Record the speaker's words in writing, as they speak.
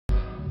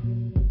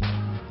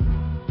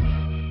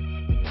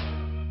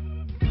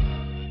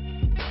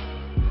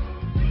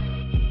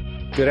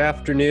Good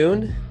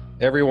afternoon,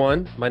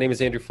 everyone. My name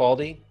is Andrew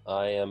Falde.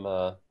 I am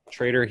a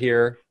trader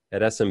here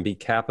at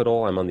SMB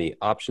Capital. I'm on the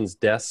options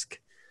desk.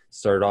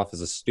 Started off as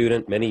a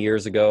student many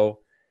years ago.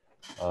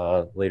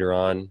 Later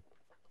on,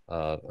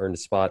 earned a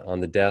spot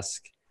on the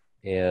desk.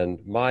 And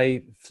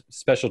my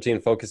specialty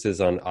and focus is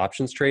on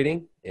options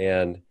trading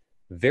and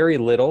very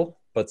little,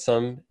 but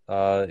some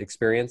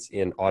experience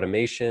in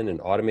automation and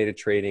automated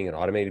trading and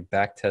automated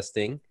back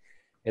testing.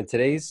 And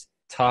today's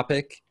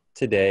topic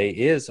today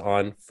is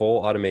on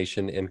full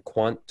automation and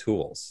quant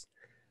tools.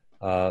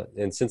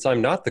 And since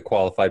I'm not the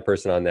qualified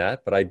person on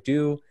that, but I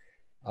do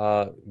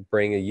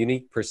bring a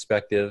unique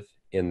perspective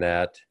in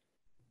that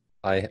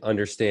I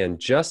understand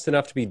just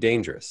enough to be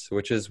dangerous,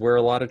 which is where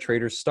a lot of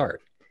traders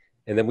start.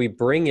 And then we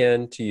bring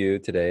in to you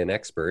today an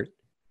expert,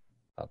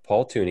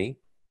 Paul Tunney,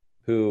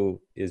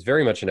 who is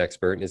very much an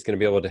expert and is going to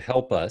be able to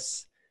help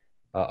us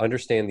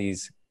understand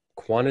these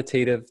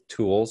quantitative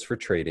tools for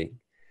trading.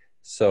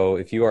 So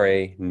if you are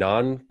a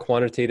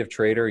non-quantitative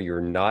trader,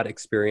 you're not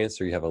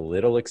experienced or you have a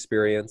little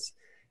experience,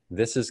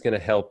 this is going to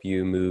help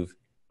you move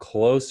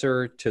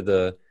closer to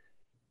the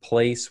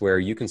place where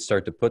you can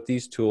start to put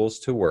these tools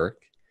to work.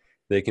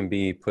 They can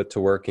be put to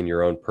work in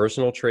your own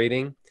personal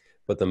trading.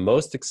 But the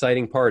most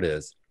exciting part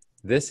is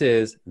this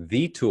is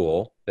the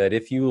tool that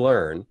if you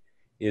learn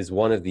is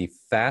one of the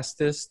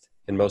fastest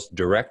and most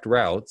direct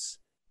routes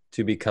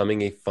to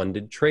becoming a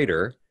funded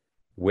trader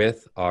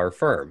with our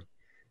firm.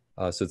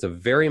 So it's a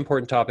very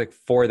important topic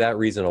for that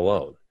reason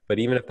alone. But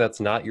even if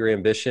that's not your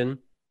ambition,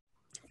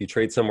 if you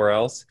trade somewhere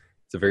else,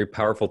 it's a very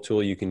powerful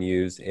tool you can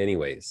use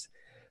anyways.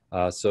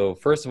 So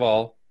first of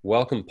all,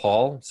 welcome,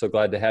 Paul. So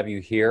glad to have you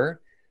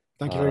here.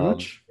 Thank you very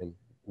much. And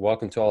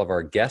welcome to all of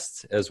our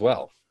guests as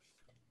well.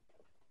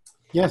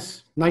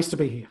 Yes, nice to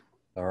be here.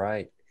 All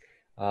right.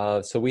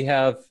 So we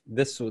have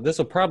this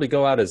will probably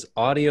go out as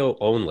audio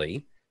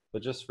only,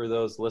 but just for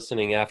those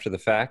listening after the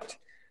fact,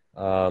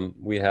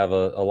 we have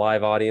a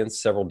live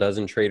audience, several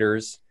dozen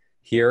traders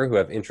here who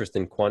have interest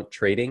in quant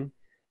trading.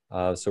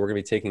 So we're going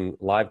to be taking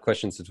live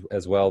questions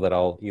as well that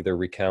I'll either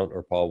recount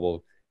or Paul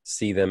will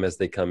see them as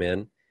they come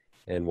in,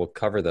 and we'll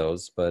cover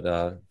those. But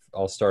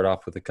I'll start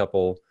off with a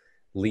couple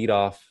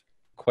lead-off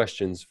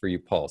questions for you,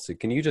 Paul. So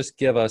can you just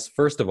give us,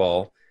 first of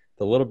all,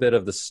 a little bit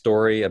of the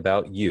story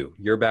about you,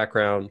 your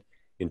background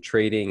in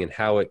trading and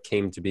how it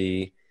came to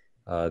be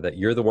that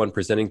you're the one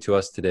presenting to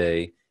us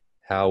today,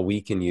 how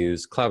we can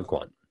use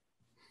CloudQuant.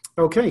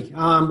 Okay.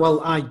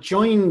 Well, I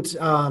joined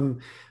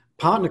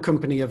partner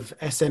company of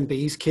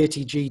SMB's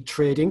KTG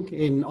Trading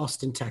in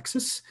Austin,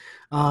 Texas,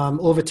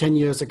 over 10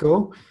 years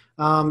ago.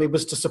 It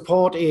was to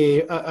support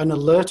an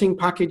alerting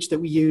package that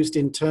we used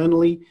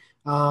internally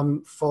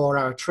for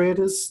our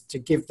traders to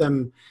give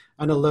them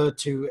an alert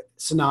to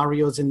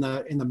scenarios in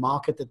the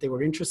market that they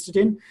were interested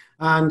in.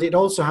 And it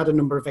also had a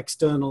number of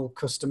external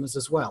customers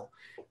as well.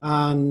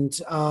 And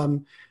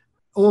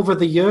over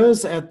the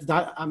years,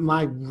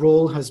 my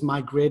role has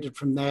migrated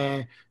from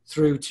there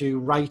through to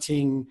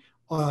writing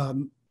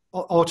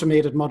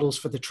automated models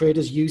for the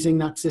traders using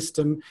that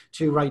system,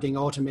 to writing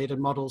automated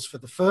models for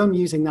the firm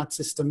using that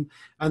system,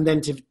 and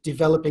then to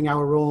developing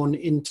our own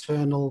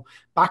internal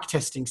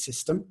backtesting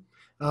system.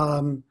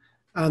 And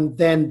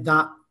then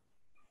that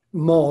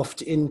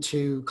morphed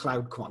into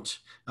CloudQuant,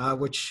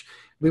 which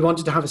we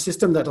wanted to have a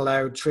system that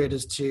allowed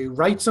traders to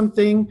write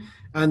something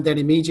and then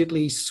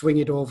immediately swing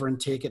it over and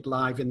take it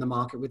live in the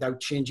market without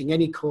changing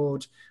any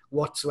code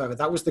whatsoever.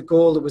 That was the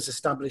goal that was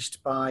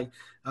established by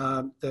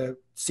the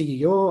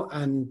CEO,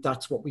 and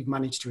that's what we've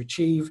managed to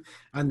achieve.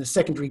 And the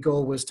secondary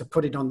goal was to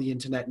put it on the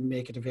internet and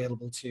make it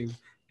available to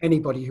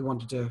anybody who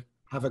wanted to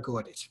have a go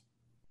at it.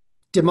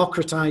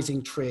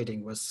 Democratizing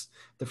trading was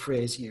the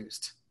phrase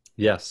used.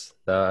 Yes,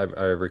 I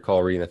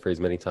recall reading that phrase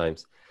many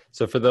times.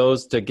 So for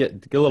those to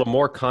get a little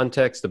more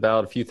context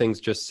about a few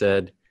things just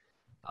said,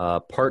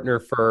 partner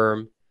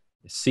firm,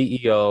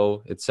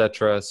 CEO,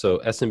 etc. So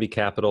SMB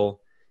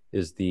Capital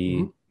is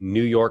the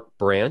New York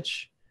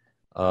branch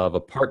of a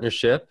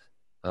partnership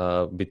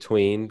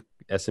between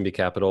SMB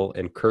Capital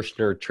and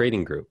Kirshner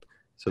Trading Group.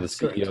 So the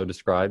CEO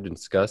described and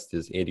discussed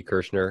is Andy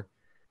Kirshner,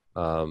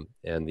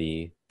 and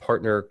the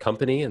partner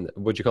company, and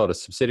would you call it a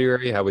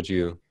subsidiary? How would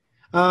you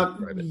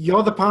describe it?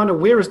 You're the partner.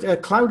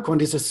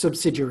 CloudQuant is a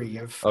subsidiary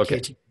of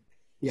KTG.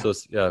 Yeah. So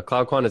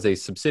CloudQuant is a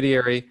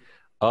subsidiary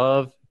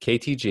of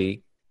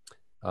KTG,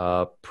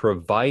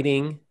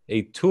 providing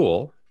a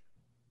tool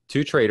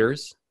to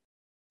traders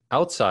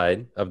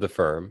outside of the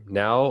firm,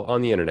 now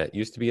on the internet.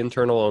 Used to be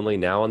internal only,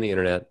 now on the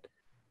internet.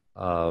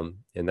 And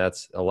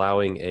that's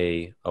allowing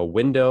a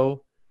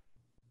window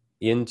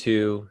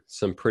into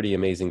some pretty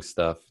amazing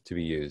stuff to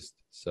be used.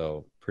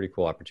 So pretty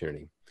cool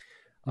opportunity.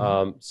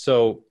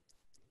 So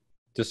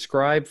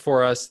describe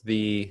for us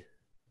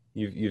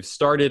you've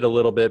started a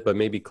little bit, but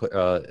maybe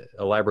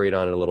elaborate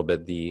on it a little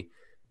bit, the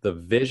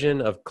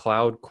vision of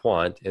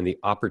CloudQuant and the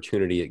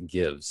opportunity it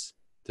gives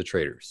to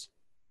traders.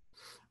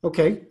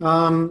 Okay.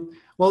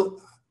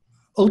 Well,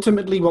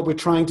 Ultimately, what we're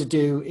trying to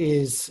do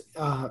is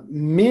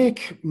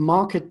make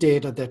market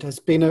data that has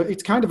been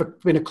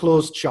been a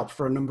closed shop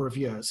for a number of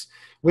years.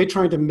 We're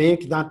trying to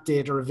make that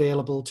data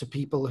available to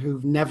people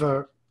who've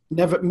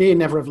may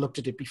never have looked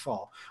at it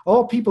before,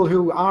 or people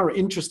who are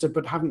interested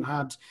but haven't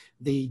had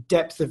the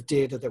depth of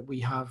data that we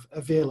have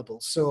available.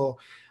 So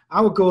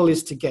our goal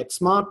is to get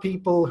smart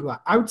people who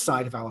are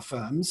outside of our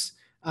firms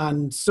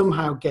and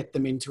somehow get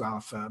them into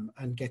our firm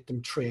and get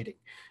them trading.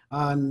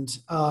 And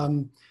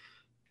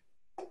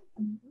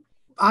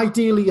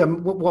ideally,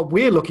 what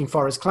we're looking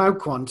for as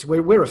CloudQuant,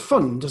 we're a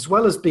fund, as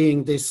well as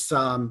being this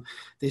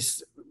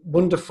this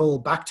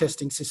wonderful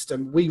backtesting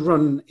system. We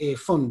run a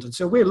fund, and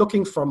so we're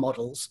looking for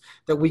models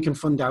that we can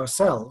fund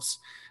ourselves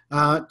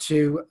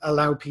to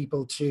allow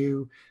people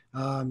to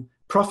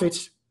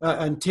profit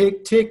and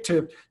take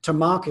to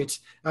market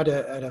at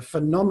a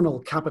phenomenal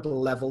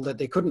capital level that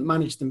they couldn't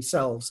manage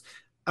themselves,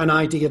 an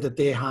idea that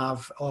they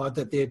have or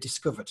that they've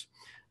discovered.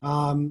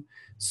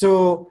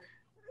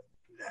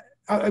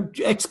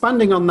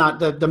 Expanding on that,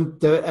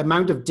 the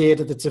amount of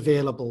data that's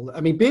available.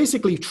 I mean,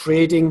 basically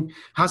trading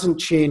hasn't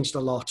changed a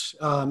lot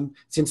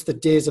since the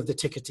days of the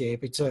ticker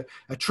tape. It's a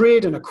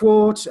trade and a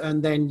quote,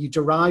 and then you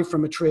derive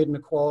from a trade and a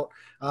quote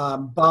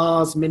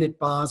bars, minute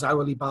bars,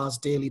 hourly bars,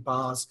 daily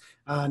bars,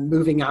 and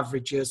moving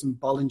averages and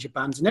Bollinger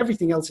Bands, and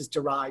everything else is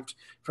derived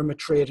from a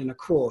trade and a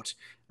quote.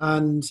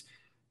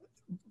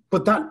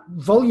 But that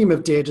volume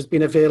of data has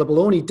been available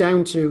only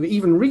down to,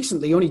 even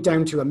recently, only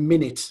down to a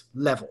minute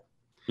level.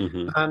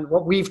 Mm-hmm. And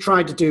what we've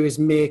tried to do is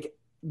make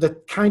the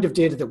kind of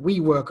data that we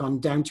work on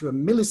down to a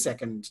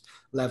millisecond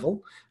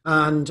level,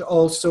 and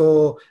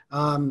also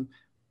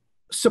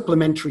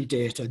supplementary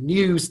data,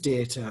 news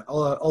data,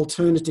 or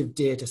alternative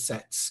data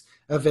sets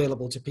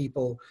available to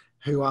people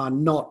who are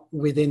not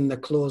within the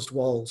closed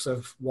walls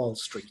of Wall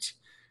Street,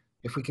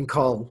 if we can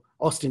call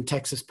Austin,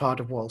 Texas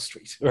part of Wall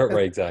Street.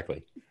 Right,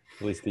 exactly.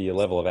 At least the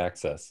level of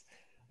access.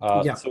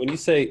 So when you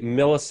say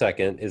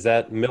millisecond, is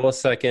that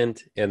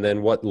millisecond, and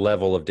then what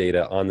level of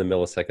data on the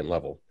millisecond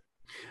level?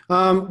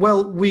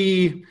 Well,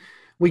 we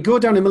go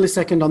down a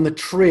millisecond on the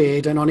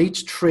trade, and on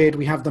each trade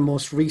we have the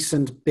most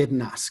recent bid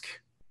and ask.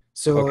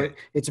 So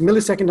it's a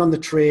millisecond on the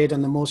trade,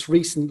 and the most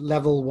recent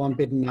level one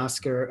bid and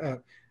ask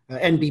are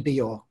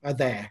NBBO are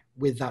there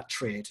with that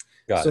trade.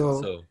 Got it.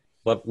 So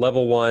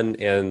level one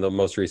and the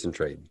most recent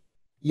trade.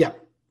 Yeah.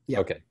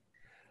 Okay.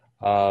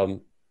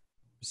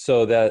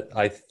 So that,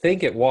 I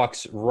think it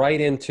walks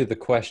right into the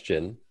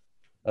question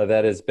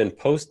that has been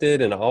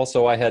posted, and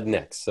also I had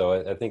next.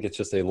 So I think it's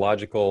just a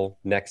logical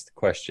next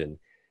question.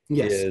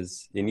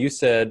 Yes. And you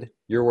said,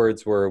 your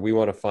words were, we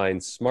want to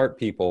find smart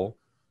people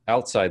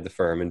outside the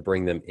firm and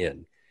bring them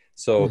in.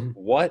 So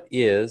what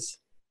is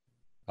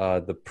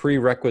the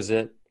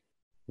prerequisite?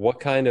 What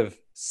kind of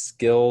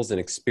skills and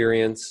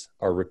experience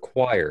are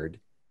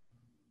required?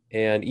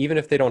 And even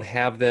if they don't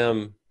have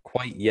them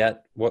quite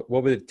yet, what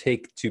would it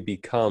take to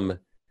become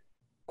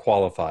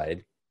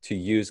qualified to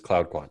use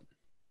CloudQuant?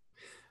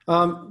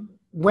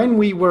 When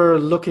we were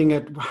looking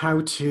at how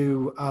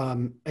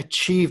to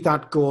achieve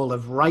that goal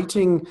of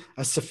writing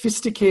a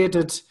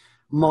sophisticated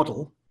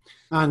model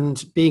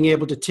and being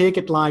able to take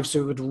it live so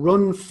it would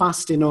run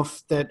fast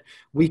enough that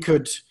we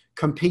could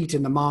compete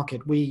in the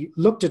market, we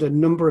looked at a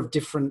number of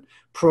different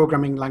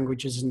programming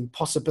languages and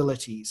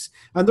possibilities.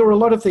 And there were a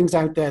lot of things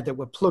out there that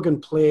were plug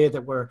and play,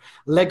 that were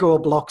Lego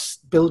blocks,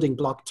 building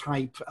block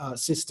type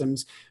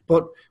systems.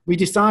 But we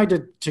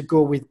decided to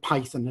go with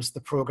Python as the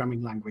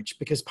programming language,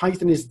 because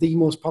Python is the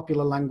most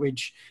popular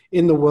language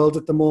in the world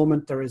at the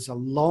moment. There is a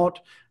lot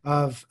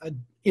of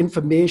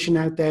information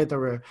out there.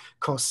 There are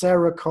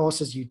Coursera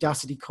courses,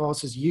 Udacity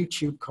courses,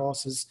 YouTube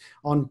courses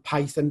on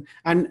Python.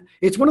 And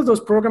it's one of those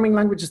programming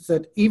languages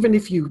that even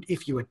if you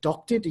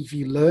adopt it, if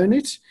you learn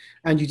it,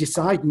 and you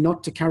decide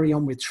not to carry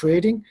on with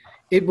trading,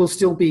 it will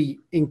still be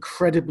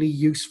incredibly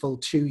useful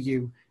to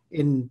you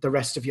in the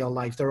rest of your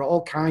life. There are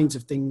all kinds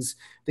of things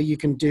that you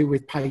can do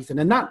with Python.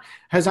 And that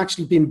has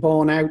actually been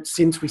borne out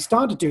since we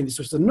started doing this,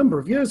 which was a number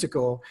of years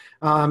ago.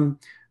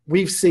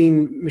 We've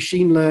seen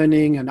machine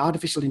learning and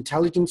artificial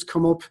intelligence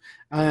come up,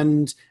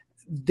 and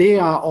they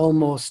are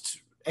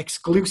almost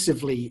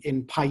exclusively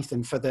in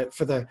Python for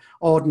the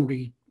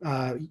ordinary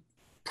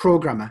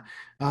programmer.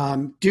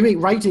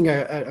 Writing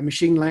a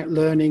machine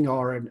learning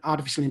or an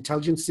artificial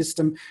intelligence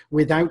system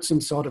without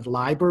some sort of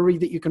library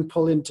that you can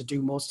pull in to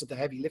do most of the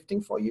heavy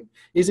lifting for you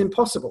is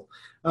impossible.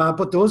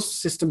 But those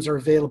systems are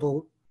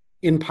available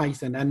in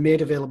Python and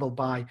made available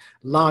by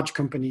large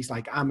companies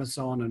like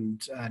Amazon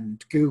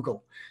and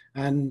Google.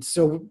 And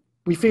so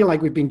we feel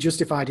like we've been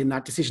justified in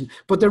that decision.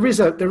 But there is,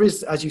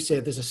 as you say,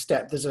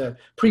 there's a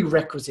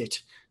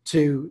prerequisite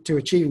to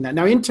achieving that.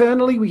 Now,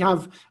 internally, we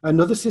have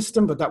another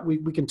system, but that we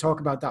can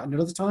talk about that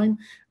another time.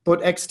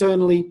 But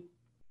externally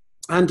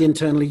and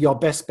internally, your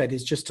best bet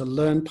is just to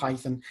learn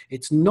Python.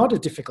 It's not a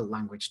difficult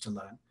language to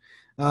learn.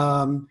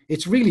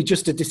 It's really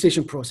just a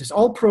decision process.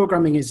 All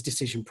programming is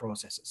decision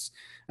processes.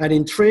 And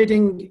in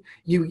trading,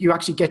 you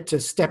actually get to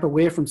step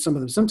away from some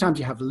of them. Sometimes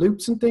you have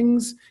loops and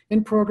things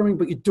in programming,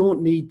 but you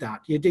don't need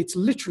that. It's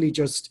literally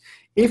just,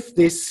 if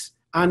this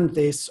and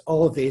this,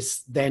 or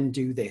this, then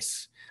do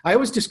this. I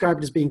always describe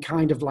it as being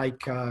kind of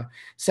like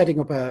setting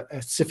up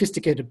a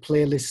sophisticated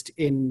playlist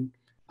in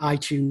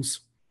iTunes.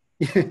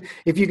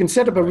 If you can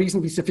set up a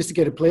reasonably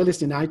sophisticated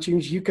playlist in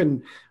iTunes, you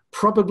can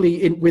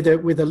probably, with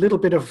a little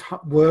bit of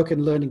work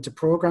and learning to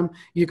program,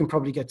 you can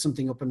probably get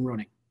something up and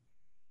running.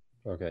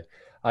 Okay.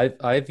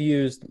 I've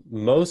used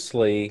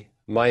mostly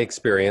my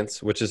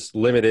experience, which is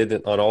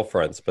limited on all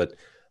fronts, but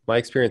my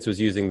experience was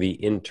using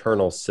the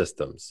internal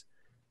systems,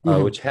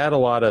 which had a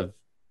lot of,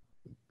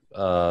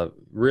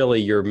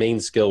 really your main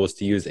skill was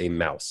to use a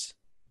mouse.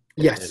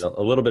 Yes. And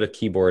a little bit of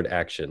keyboard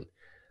action.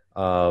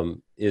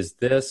 Is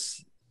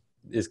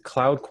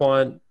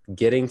CloudQuant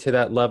getting to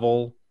that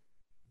level?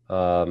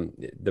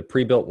 The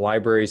pre-built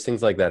libraries,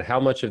 things like that. How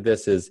much of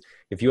this is,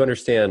 if you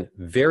understand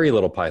very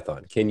little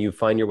Python, can you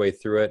find your way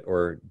through it,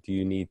 or do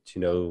you need to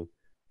know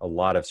a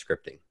lot of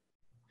scripting?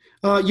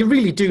 You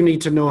really do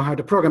need to know how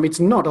to program. It's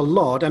not a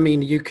lot. I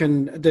mean, you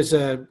can.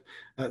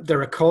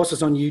 There are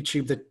courses on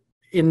YouTube that,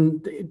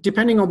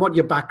 depending on what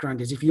your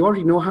background is, if you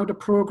already know how to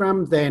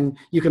program, then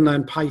you can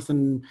learn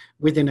Python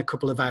within a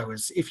couple of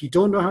hours. If you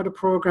don't know how to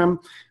program,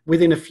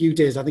 within a few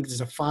days. I think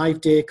there's a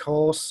 5-day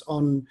course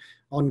on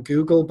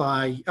Google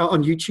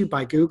on YouTube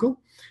by Google.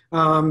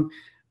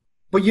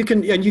 But you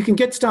can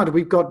get started.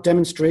 We've got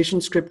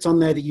demonstration scripts on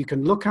there that you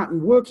can look at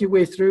and work your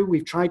way through.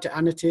 We've tried to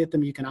annotate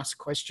them. You can ask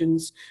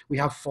questions. We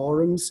have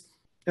forums,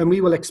 and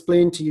we will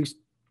explain to you,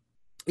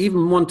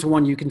 even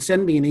one-to-one. You can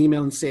send me an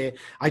email and say,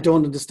 I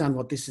don't understand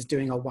what this is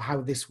doing or how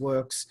this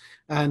works.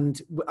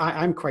 And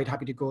I'm quite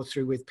happy to go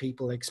through with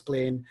people,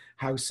 explain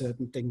how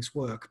certain things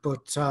work.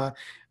 But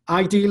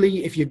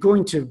ideally, if you're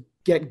going to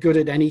get good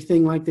at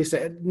anything like this,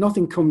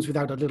 nothing comes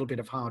without a little bit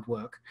of hard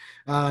work.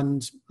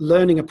 And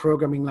learning a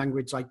programming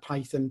language like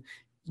Python,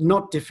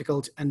 not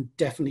difficult and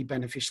definitely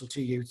beneficial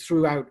to you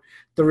throughout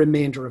the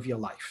remainder of your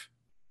life.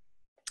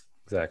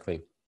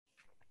 Exactly.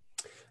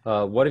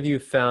 What have you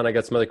found? I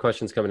got some other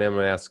questions coming in. I'm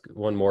going to ask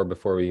one more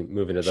before we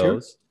move into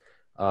those.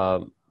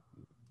 How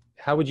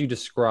would you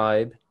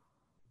describe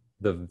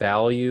the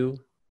value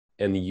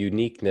and the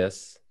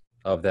uniqueness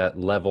of that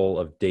level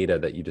of data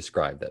that you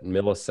described, that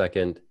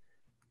millisecond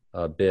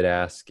bid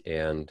ask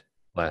and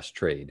last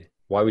trade?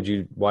 Why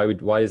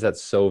is that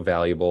so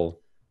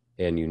valuable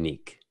and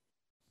unique?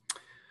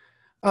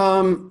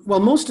 Well,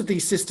 most of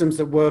these systems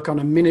that work on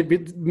a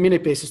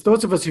minute basis,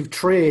 those of us who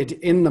trade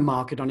in the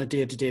market on a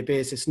day-to-day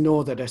basis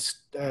know that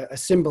a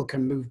symbol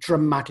can move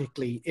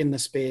dramatically in the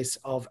space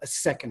of a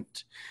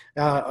second,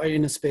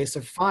 in a space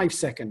of 5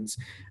 seconds.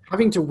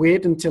 Having to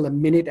wait until a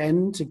minute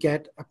end to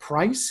get a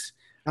price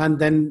and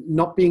then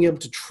not being able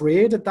to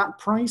trade at that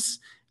price,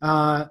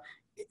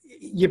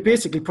 you're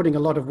basically putting a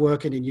lot of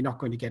work in and you're not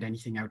going to get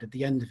anything out at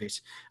the end of it.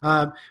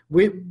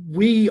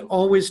 We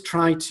always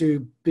try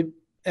to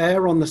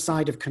err on the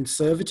side of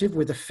conservative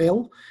with a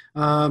fill,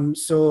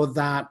 so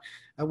that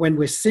when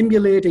we're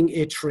simulating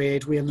a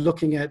trade, we're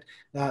looking at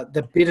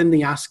the bid and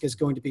the ask is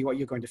going to be what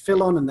you're going to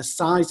fill on, and the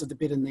size of the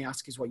bid and the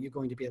ask is what you're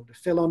going to be able to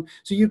fill on.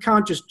 So you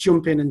can't just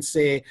jump in and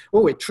say,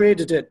 oh, it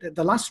traded at,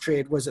 the last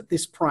trade was at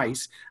this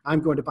price, I'm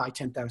going to buy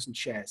 10,000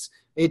 shares.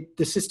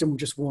 The system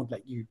just won't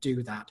let you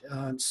do that.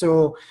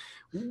 So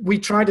we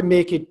try to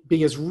make it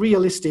be as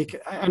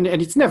realistic, and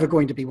it's never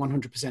going to be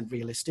 100%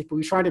 realistic, but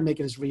we try to make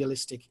it as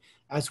realistic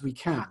as we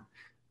can.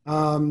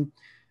 And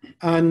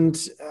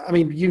I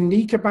mean,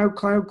 unique about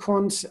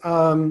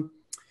CloudQuant,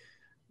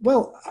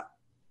 well,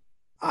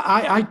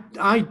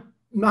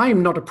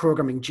 I'm not a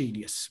programming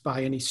genius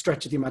by any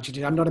stretch of the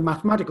imagination. I'm not a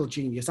mathematical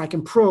genius. I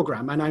can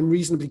program and I'm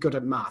reasonably good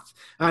at math.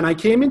 And I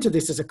came into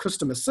this as a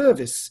customer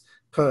service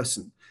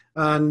person,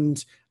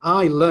 and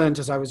I learned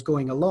as I was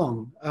going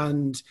along.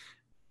 And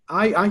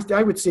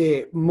I would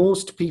say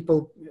most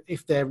people,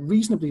 if they're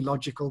reasonably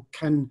logical,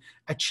 can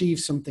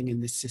achieve something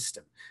in this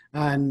system.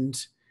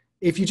 And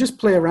if you just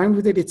play around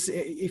with it,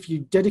 if you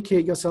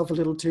dedicate yourself a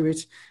little to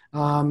it,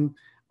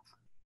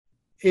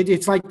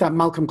 it's like that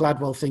Malcolm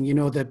Gladwell thing, you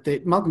know,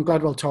 that Malcolm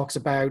Gladwell talks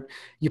about,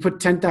 you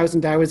put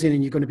 10,000 hours in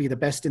and you're going to be the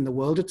best in the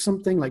world at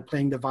something, like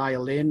playing the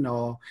violin,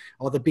 or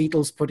the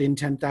Beatles put in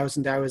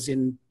 10,000 hours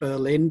in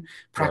Berlin,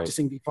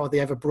 practicing before they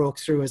ever broke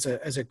through as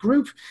a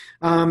group.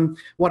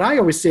 What I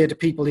always say to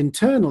people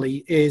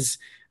internally is,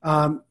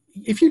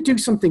 if you do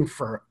something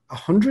for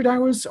 100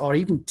 hours or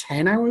even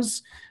 10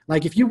 hours,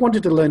 like if you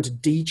wanted to learn to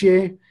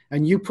DJ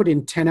and you put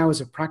in 10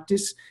 hours of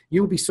practice,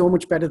 you'll be so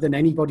much better than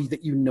anybody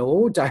that you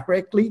know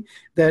directly,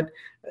 that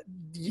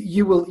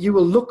you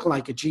will look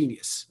like a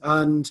genius.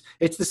 And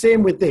it's the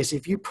same with this.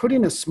 If you put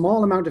in a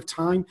small amount of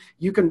time,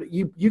 you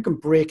can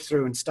break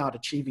through and start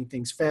achieving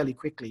things fairly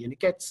quickly. And it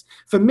gets,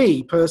 for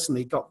me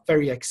personally, got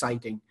very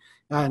exciting.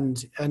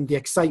 And the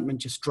excitement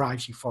just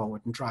drives you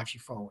forward and drives you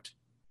forward.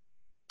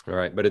 All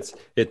right, but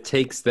it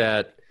takes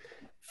that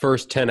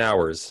first 10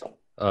 hours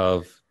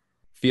of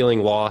feeling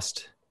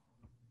lost,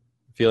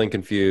 feeling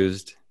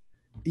confused.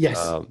 Yes.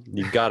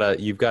 You've got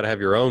to have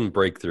your own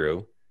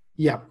breakthrough.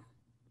 Yeah.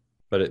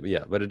 But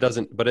it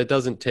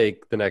doesn't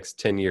take the next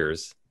 10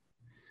 years.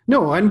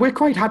 No, and we're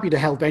quite happy to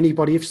help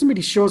anybody. If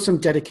somebody shows some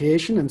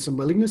dedication and some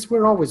willingness,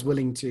 we're always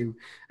willing to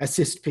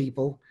assist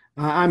people.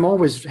 I'm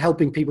always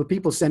helping people.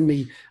 People send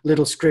me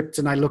little scripts,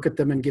 and I look at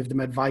them and give them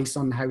advice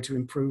on how to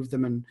improve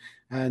them,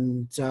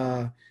 and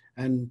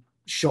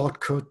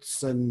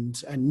shortcuts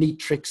and neat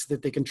tricks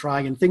that they can try,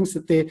 and things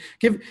that they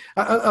give.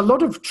 A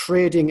lot of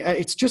trading,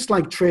 it's just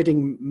like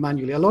trading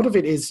manually. A lot of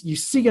it is you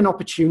see an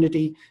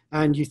opportunity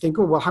and you think,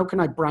 oh, well, how can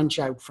I branch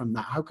out from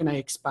that? How can I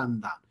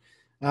expand that?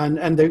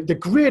 And the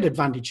great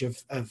advantage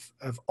of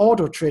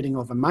auto trading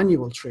over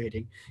manual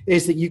trading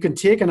is that you can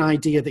take an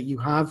idea that you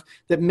have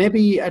that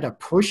maybe at a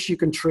push you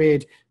can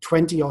trade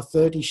 20 or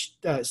 30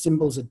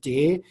 symbols a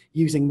day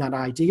using that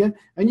idea,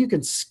 and you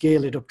can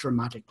scale it up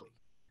dramatically.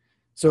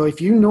 So if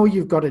you know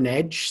you've got an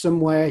edge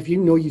somewhere, if you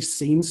know you've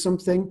seen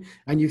something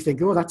and you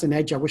think, oh, that's an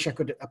edge, I wish I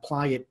could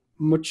apply it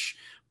much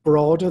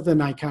broader than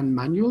I can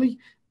manually,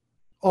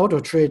 auto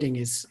trading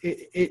is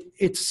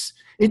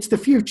it's the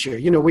future.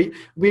 You know,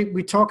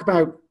 we talk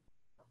about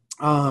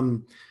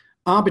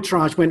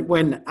arbitrage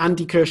when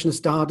Andy Kirshner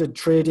started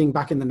trading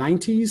back in the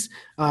 90s.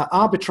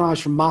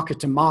 Arbitrage from market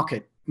to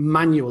market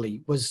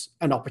manually was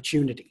an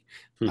opportunity.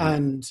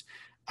 Mm-hmm.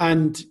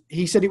 And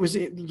he said it was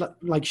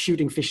like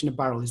shooting fish in a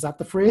barrel. Is that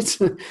the phrase?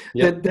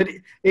 Yep. that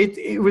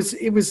it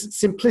was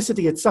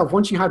simplicity itself.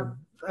 Once you had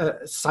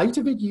sight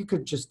of it, you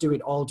could just do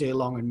it all day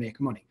long and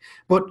make money.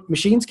 But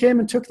machines came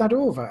and took that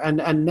over,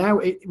 and now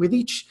with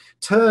each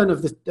turn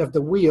of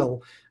the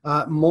wheel,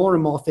 more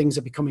and more things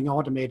are becoming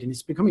automated, and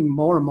it's becoming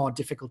more and more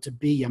difficult to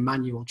be a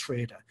manual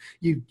trader.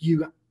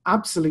 You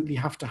absolutely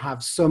have to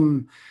have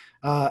some.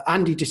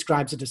 Andy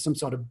describes it as some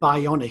sort of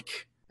bionic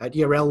at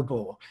your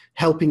elbow,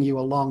 helping you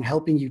along,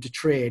 helping you to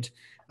trade.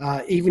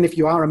 Even if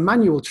you are a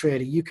manual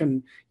trader, you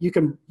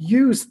can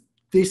use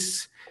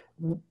this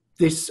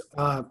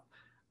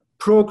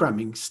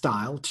programming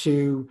style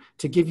to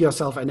give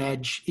yourself an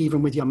edge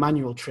even with your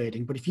manual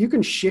trading. But if you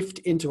can shift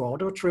into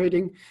auto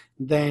trading,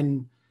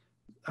 then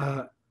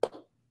I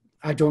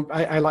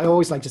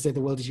always like to say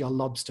the world is your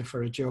lobster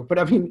for a joke, but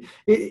I mean,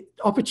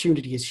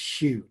 opportunity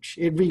is huge.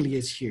 It really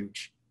is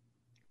huge.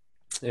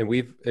 And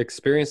we've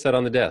experienced that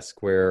on the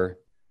desk where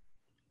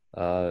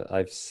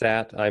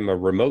I'm a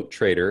remote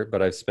trader,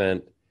 but I've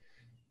spent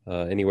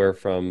anywhere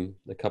from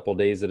a couple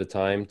days at a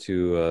time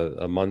to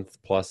a month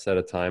plus at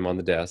a time on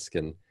the desk.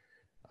 And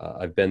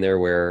I've been there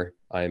where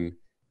I'm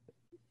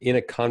in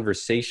a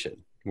conversation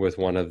with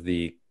one of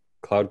the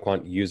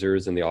CloudQuant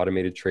users and the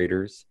automated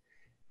traders,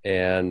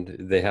 and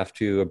they have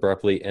to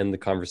abruptly end the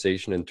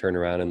conversation and turn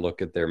around and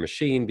look at their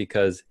machine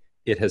because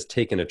it has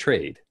taken a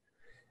trade.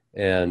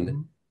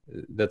 And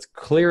that's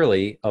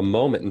clearly a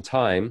moment in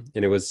time.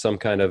 And it was some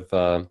kind of,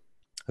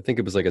 I think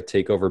it was like a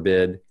takeover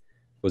bid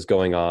was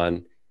going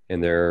on,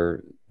 and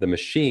the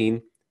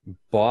machine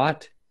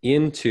bought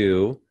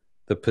into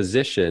the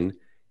position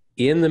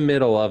in the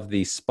middle of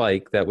the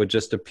spike that would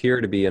just appear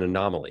to be an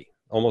anomaly,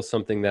 almost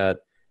something that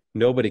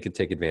nobody could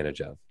take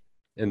advantage of.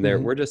 And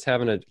we're just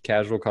having a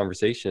casual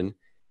conversation,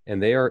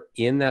 and they are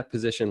in that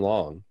position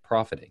long,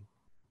 profiting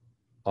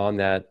on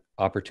that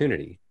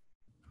opportunity.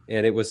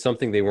 And it was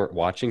something they weren't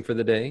watching for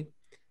the day.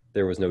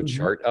 There was no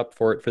chart up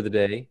for it for the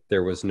day.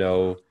 There was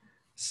no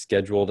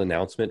scheduled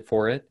announcement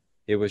for it.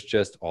 It was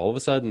just all of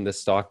a sudden this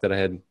stock that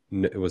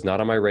it was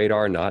not on my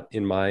radar, not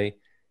in my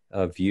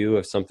view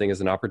of something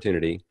as an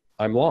opportunity.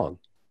 I'm long.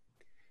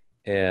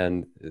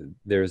 And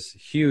there's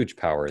huge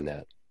power in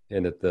that.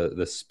 And at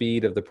the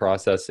speed of the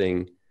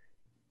processing,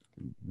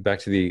 back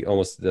to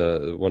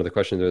one of the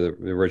questions, or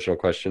the original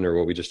question, or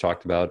what we just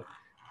talked about,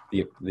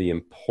 the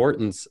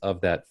importance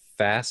of that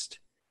fast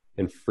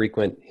and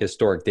frequent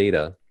historic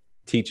data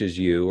teaches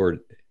you or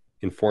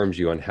informs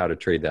you on how to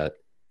trade that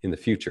in the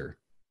future.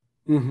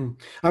 And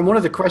one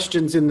of the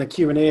questions in the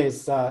Q&A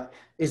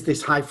is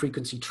this high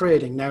frequency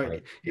trading. Now,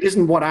 right. It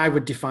isn't what I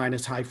would define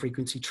as high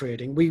frequency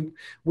trading. We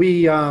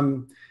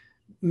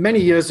many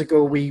years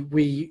ago,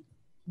 we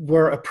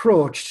were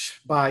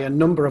approached by a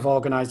number of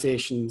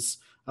organizations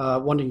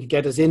wanting to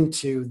get us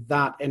into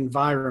that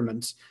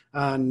environment.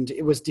 And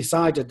it was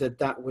decided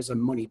that was a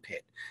money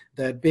pit,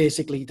 that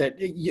basically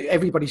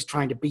everybody's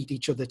trying to beat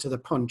each other to the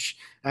punch,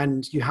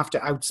 and you have to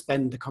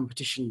outspend the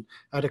competition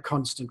at a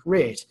constant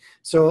rate.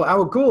 So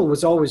our goal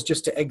was always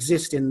just to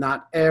exist in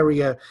that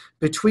area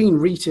between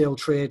retail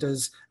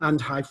traders and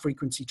high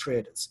frequency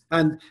traders.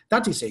 And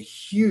that is a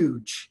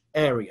huge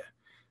area.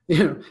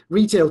 You know,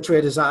 retail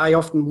traders, I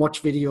often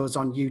watch videos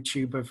on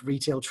YouTube of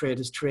retail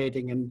traders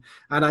trading, and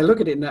I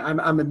look at it and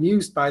I'm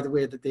amused by the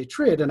way that they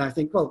trade. And I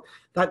think, well,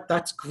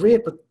 that's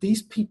great, but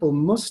these people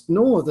must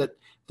know that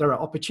there are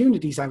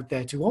opportunities out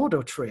there to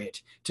auto trade,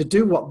 to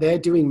do what they're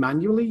doing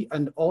manually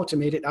and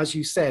automate it. As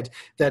you said,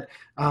 that,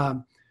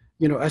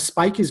 a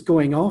spike is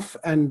going off,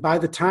 and by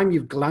the time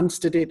you've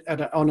glanced at it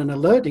on an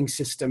alerting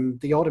system,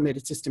 the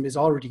automated system is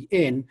already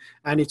in,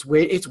 and it's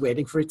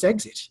waiting for its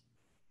exit.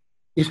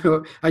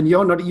 And you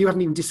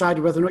haven't even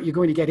decided whether or not you're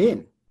going to get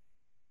in.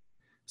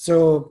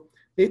 So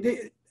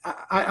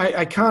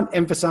I can't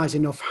emphasize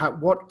enough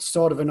what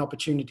sort of an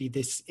opportunity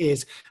this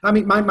is. I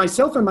mean,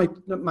 myself and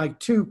my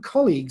two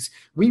colleagues,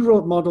 we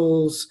wrote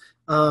models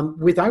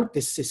without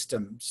this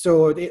system.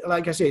 So,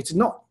 like I say, it's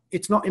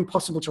not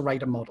impossible to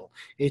write a model.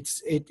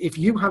 If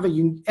you have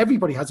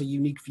everybody has a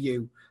unique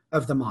view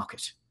of the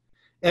market.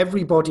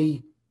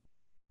 Everybody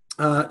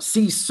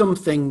sees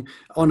something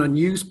on a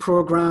news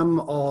program,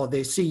 or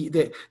they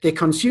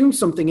consume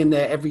something in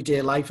their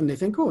everyday life, and they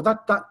think, oh,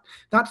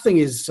 that thing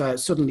is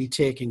suddenly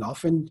taking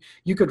off, and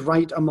you could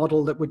write a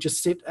model that would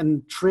just sit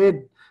and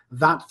trade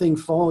that thing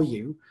for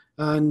you,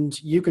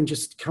 and you can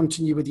just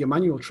continue with your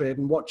manual trade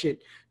and watch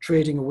it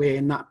trading away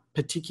in that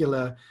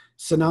particular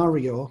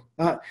scenario.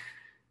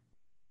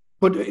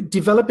 But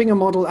developing the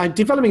model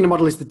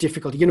is the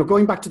difficulty. You know,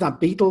 going back to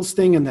that Beatles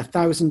thing and the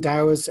 1,000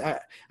 hours,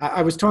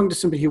 I was talking to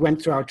somebody who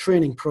went through our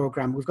training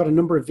program. We've got a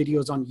number of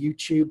videos on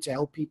YouTube to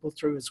help people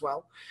through as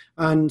well.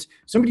 And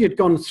somebody had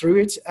gone through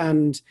it,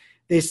 and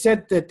they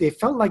said that they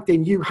felt like they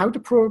knew how to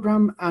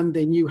program, and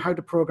they knew how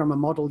to program a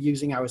model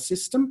using our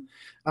system.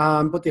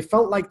 But they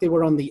felt like they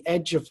were on the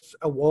edge of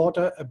a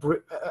water,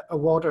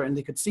 and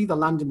they could see the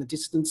land in the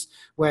distance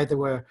where they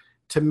were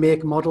to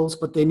make models,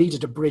 but they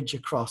needed a bridge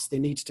across. They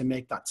needed to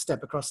make that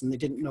step across, and they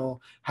didn't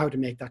know how to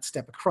make that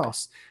step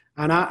across.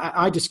 And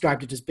I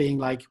described it as being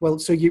like, well,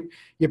 so you've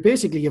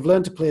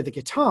learned to play the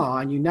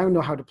guitar, and you now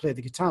know how to play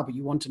the guitar, but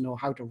you want to know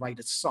how to write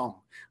a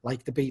song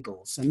like the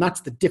Beatles. And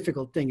that's the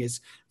difficult thing,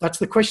 that's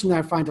the question that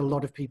I find a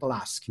lot of people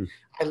ask.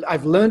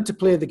 I've learned to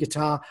play the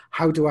guitar.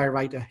 How do I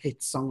write a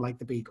hit song like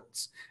the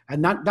Beatles?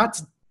 And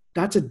that's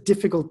a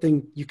difficult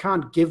thing. You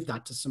can't give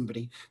that to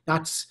somebody.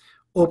 That's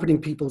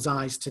opening people's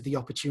eyes to the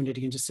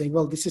opportunity and just saying,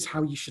 well, this is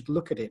how you should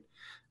look at it.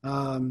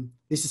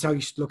 This is how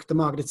you should look at the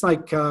market. It's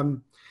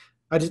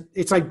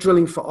like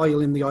drilling for oil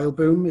in the oil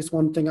boom is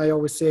one thing I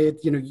always say.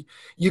 You know,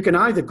 you can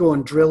either go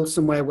and drill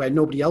somewhere where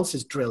nobody else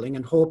is drilling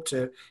and hope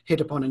to hit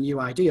upon a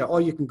new idea,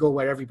 or you can go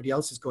where everybody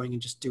else is going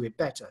and just do it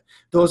better.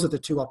 Those are the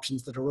two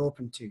options that are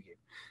open to you.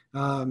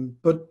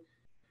 But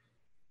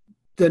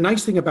the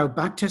nice thing about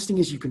backtesting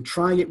is you can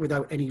try it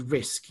without any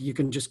risk. You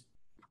can just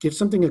give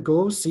something a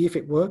go, see if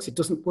it works. It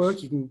doesn't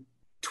work, you can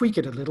tweak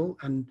it a little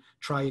and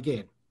try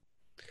again.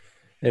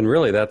 And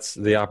really, that's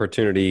the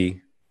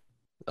opportunity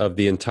of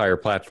the entire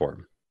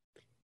platform.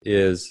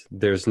 Is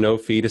there's no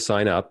fee to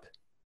sign up.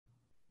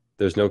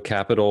 There's no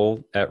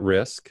capital at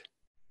risk.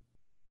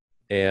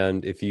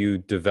 And if you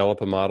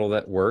develop a model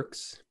that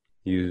works,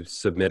 you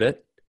submit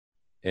it,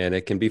 and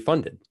it can be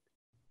funded.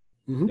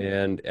 Mm-hmm.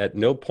 And at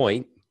no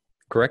point,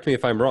 correct me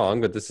if I'm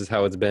wrong, but this is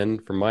how it's been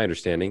from my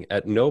understanding,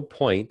 at no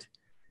point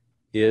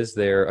is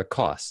there a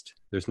cost.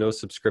 There's no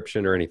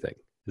subscription or anything.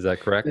 Is that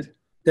correct?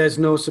 There's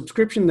no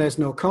subscription. There's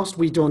no cost.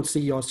 We don't see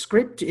your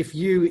script. On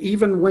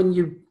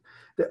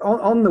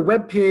the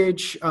web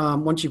page,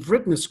 once you've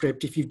written a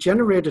script, if you've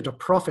generated a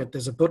profit,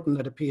 there's a button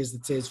that appears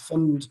that says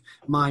fund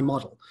my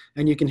model.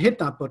 And you can hit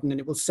that button and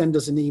it will send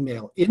us an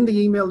email. In the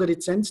email that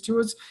it sends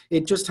to us,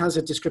 it just has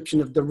a description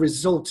of the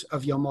result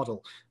of your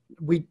model.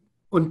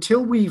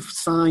 Until we've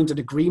signed an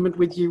agreement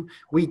with you,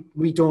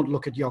 we don't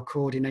look at your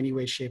code in any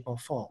way, shape or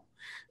form.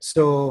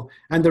 So,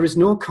 and there is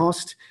no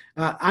cost.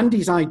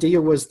 Andy's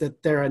idea was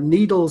that there are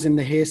needles in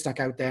the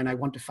haystack out there, and I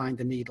want to find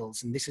the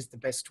needles. And this is the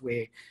best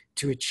way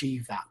to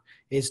achieve that,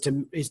 is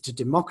to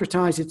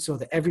democratize it so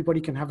that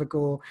everybody can have a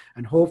go.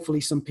 And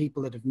hopefully some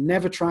people that have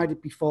never tried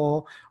it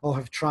before or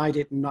have tried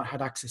it and not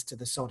had access to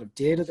the sort of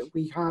data that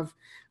we have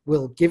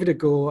will give it a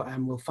go,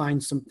 and we'll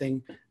find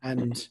something,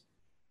 and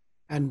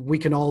we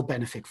can all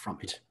benefit from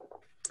it.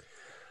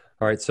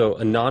 All right. So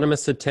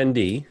anonymous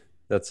attendee,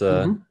 that's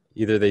a...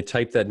 Either they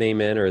type that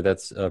name in or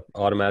that's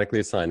automatically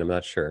assigned. I'm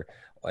not sure.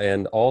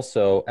 And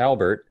also,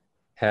 Albert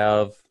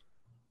have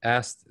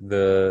asked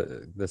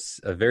a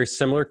very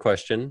similar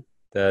question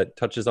that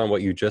touches on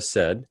what you just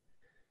said.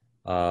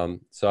 So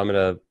I'm going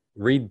to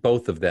read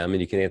both of them,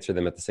 and you can answer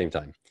them at the same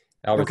time.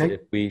 Albert, okay.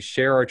 If we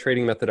share our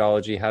trading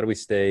methodology, how do we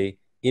stay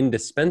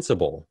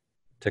indispensable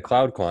to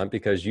CloudQuant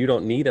because you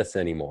don't need us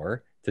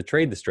anymore to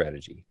trade the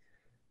strategy?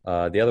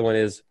 The other one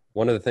is,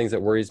 one of the things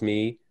that worries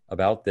me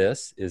about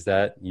this is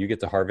that you get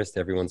to harvest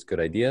everyone's good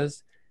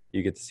ideas.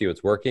 You get to see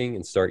what's working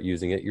and start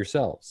using it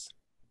yourselves.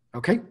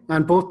 Okay,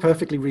 and both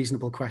perfectly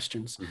reasonable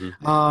questions.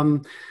 Mm-hmm.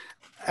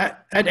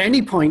 At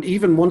any point,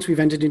 even once we've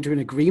entered into an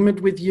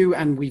agreement with you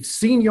and we've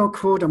seen your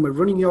code and we're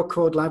running your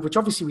code live, which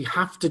obviously we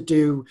have to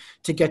do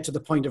to get to the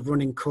point of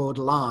running code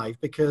live,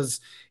 because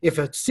if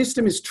a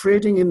system is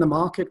trading in the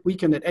market, we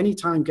can at any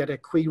time get a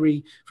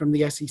query from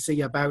the SEC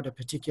about a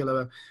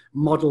particular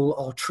model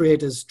or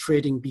trader's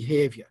trading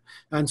behavior.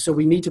 And so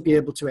we need to be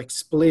able to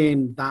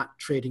explain that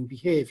trading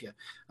behavior.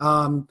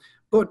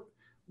 But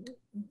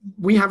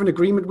we have an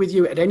agreement with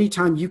you. At any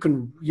time, you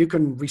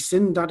can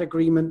rescind that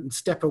agreement and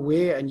step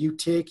away, and you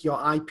take your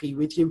IP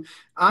with you.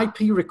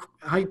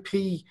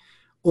 IP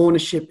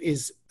ownership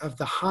is of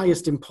the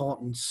highest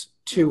importance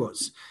to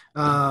us.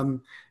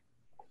 And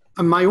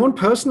my own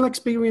personal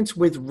experience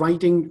with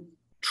writing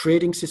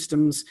trading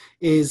systems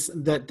is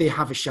that they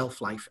have a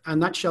shelf life,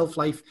 and that shelf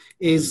life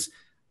is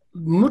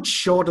much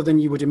shorter than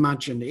you would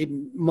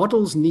imagine.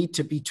 Models need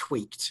to be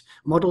tweaked.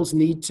 Models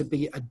need to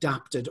be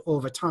adapted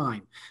over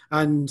time.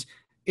 And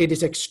it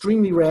is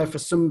extremely rare for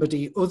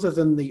somebody other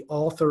than the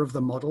author of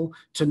the model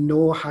to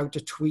know how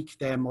to tweak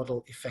their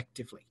model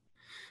effectively.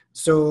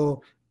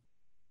 So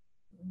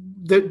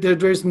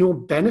there's no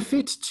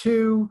benefit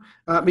to,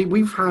 I mean,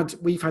 we've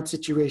had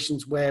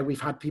situations where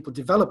we've had people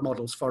develop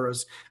models for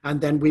us, and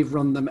then we've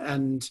run them,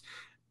 and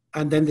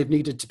then they've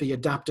needed to be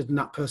adapted, and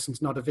that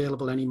person's not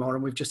available anymore,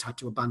 and we've just had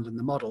to abandon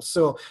the model.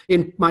 So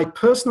in my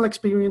personal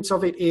experience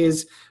of it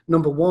is,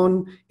 number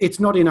one, it's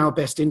not in our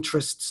best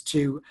interests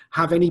to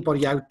have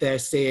anybody out there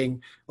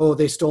saying, oh,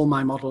 they stole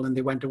my model and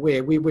they went away.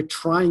 We were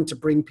trying to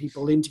bring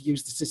people in to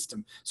use the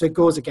system. So it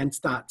goes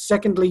against that.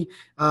 Secondly,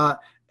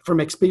 from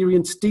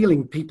experience,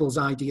 stealing people's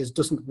ideas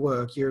doesn't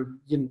work. You're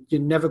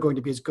never going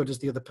to be as good as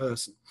the other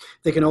person.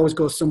 They can always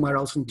go somewhere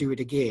else and do it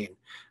again.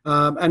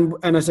 And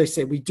as I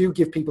say, we do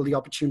give people the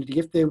opportunity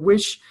if they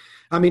wish.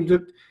 I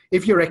mean,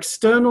 if you're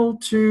external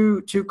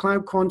to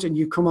CloudQuant and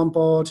you come on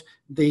board,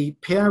 the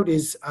payout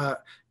is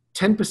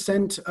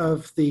 10%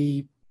 of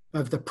the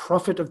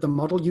profit of the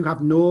model. You have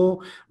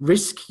no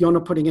risk. You're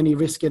not putting any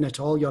risk in at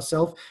all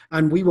yourself,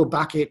 and we will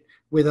back it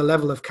with a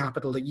level of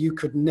capital that you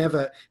could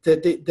never,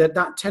 that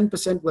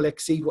 10% will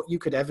exceed what you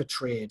could ever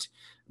trade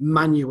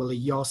manually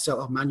yourself,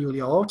 or manually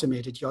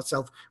automated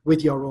yourself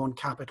with your own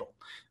capital.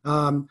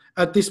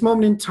 At this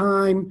moment in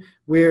time,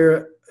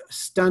 we're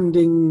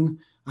standing,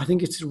 I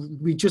think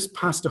we just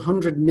passed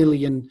 100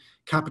 million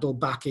capital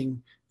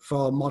backing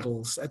for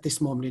models at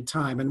this moment in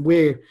time, and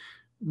we're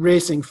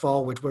racing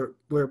forward.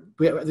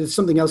 There's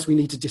something else we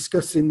need to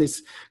discuss in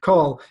this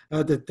call,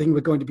 the thing we're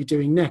going to be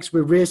doing next.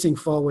 We're racing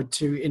forward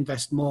to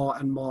invest more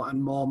and more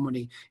and more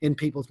money in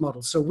people's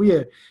models. So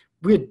we're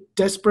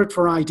desperate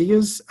for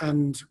ideas,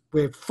 and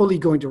we're fully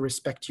going to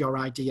respect your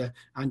idea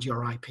and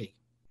your IP.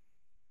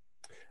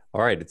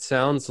 All right. It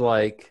sounds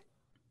like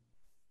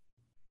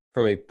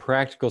from a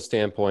practical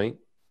standpoint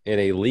and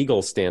a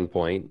legal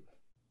standpoint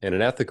and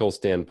an ethical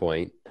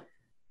standpoint,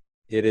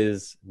 it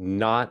is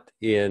not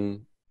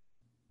in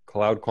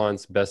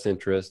CloudQuant's best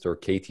interest or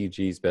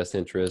KTG's best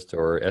interest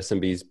or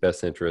SMB's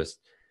best interest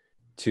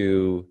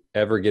to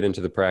ever get into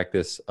the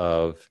practice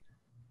of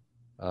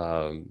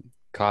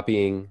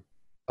copying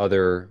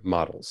other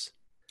models.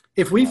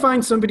 If we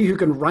find somebody who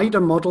can write a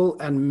model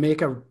and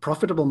make a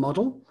profitable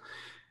model,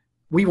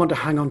 we want to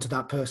hang on to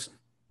that person.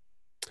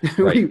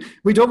 Right.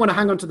 we don't want to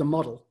hang on to the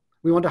model.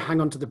 We want to hang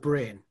on to the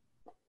brain.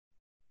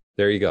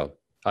 There you go.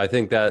 I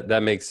think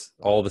that makes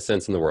all the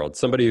sense in the world.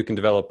 Somebody who can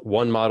develop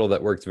one model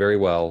that works very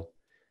well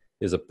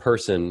is a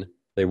person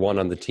they want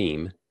on the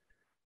team,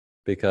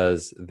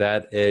 because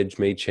that edge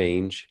may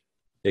change.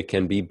 It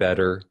can be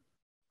better,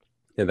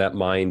 and that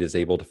mind is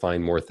able to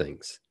find more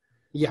things.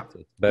 Yeah. So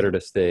it's better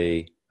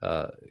to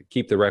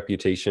keep the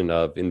reputation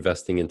of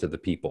investing into the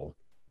people.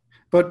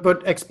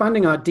 But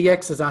expanding our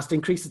DX has asked,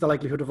 increases the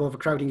likelihood of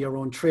overcrowding your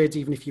own trades.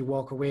 Even if you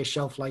walk away,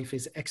 shelf life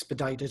is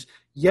expedited.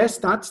 Yes,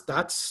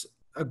 that's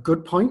a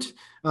good point.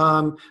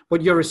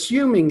 But you're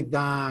assuming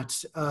that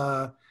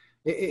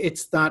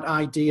it's that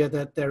idea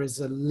that there is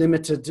a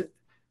limited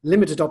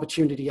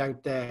opportunity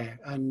out there,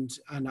 and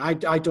I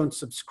don't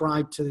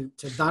subscribe to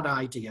that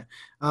idea.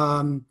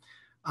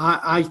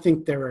 I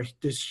think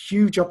there's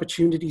huge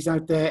opportunities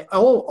out there.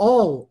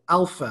 All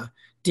alpha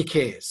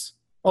decays.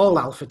 All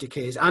alpha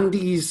decays.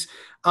 Andy's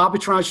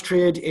arbitrage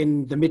trade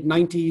in the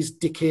mid-90s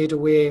decayed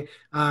away,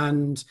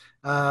 and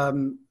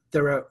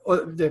there are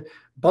the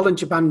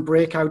Bollinger Band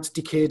breakouts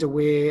decayed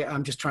away.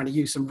 I'm just trying to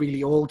use some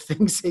really old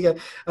things here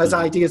as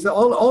ideas.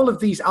 All of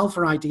these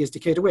alpha ideas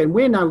decayed away. And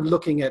we're now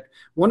looking at,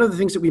 one of the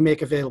things that we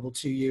make available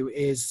to you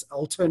is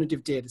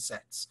alternative data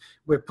sets.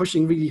 We're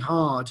pushing really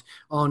hard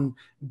on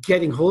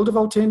getting hold of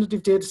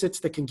alternative data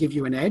sets that can give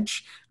you an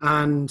edge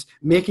and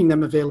making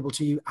them available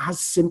to you as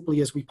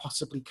simply as we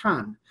possibly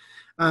can.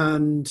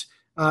 And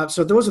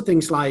so those are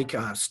things like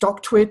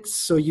stock twits.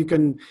 So you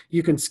can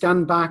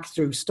scan back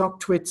through stock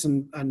twits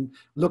and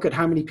look at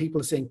how many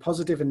people are saying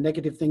positive and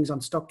negative things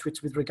on stock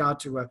twits with regard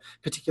to a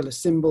particular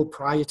symbol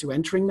prior to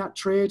entering that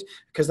trade,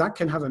 because that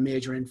can have a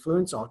major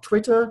influence. Or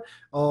Twitter,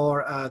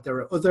 or there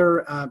are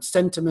other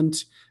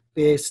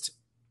sentiment-based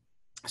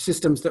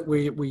systems that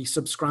we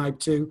subscribe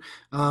to,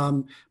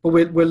 but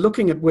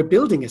we're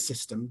building a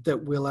system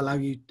that will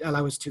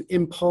allow us to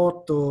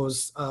import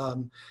those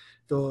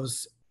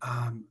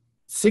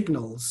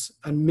signals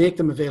and make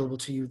them available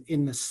to you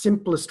in the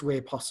simplest way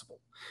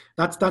possible.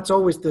 That's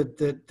always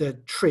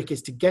the trick,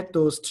 is to get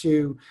those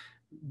to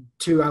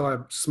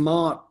our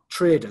smart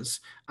traders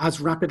as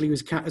rapidly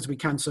as we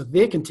can, so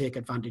they can take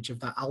advantage of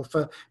that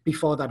alpha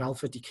before that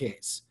alpha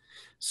decays.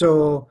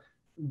 So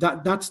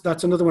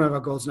that's another one of our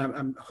goals,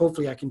 and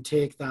hopefully I can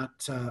take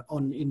that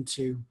on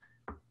into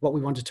what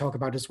we want to talk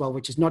about as well,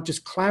 which is not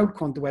just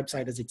CloudQuant, the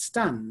website as it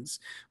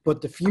stands,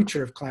 but the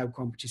future of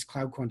CloudQuant, which is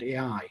CloudQuant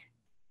AI.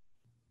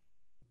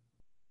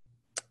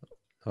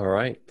 All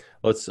right.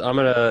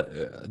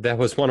 That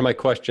was one of my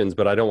questions,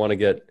 but I don't want to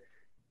get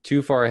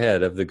too far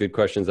ahead of the good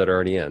questions that are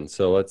already in.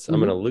 So I'm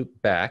going to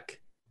loop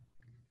back.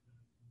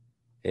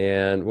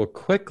 And we'll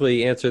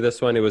quickly answer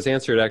this one. It was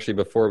answered actually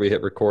before we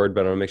hit record,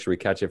 but I want to make sure we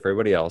catch it for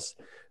everybody else.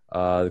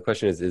 The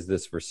question is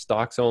this for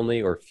stocks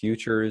only or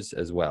futures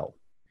as well?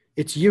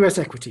 It's US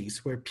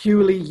equities. We're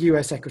purely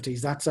US equities.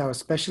 That's our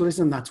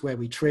specialism. That's where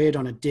we trade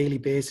on a daily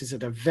basis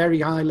at a very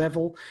high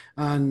level,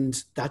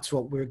 and that's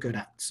what we're good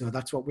at. So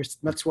that's what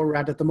we're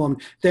at the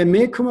moment. There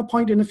may come a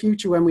point in the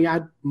future when we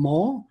add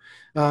more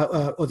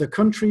other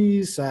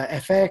countries,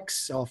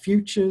 FX or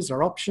futures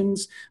or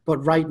options, but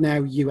right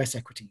now US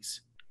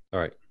equities. All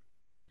right.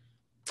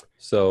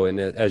 So, and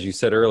as you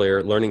said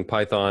earlier, learning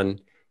Python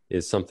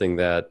is something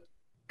that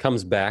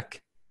comes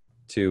back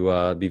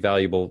to be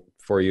valuable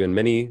for you in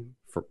many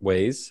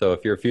ways. So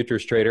if you're a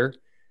futures trader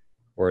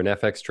or an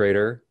FX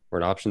trader or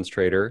an options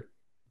trader,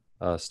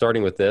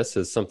 starting with this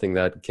is something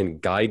that can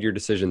guide your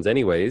decisions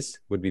anyways,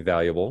 would be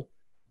valuable.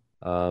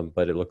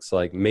 But it looks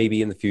like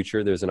maybe in the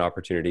future, there's an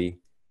opportunity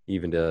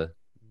even to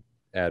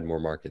add more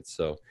markets.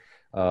 So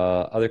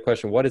other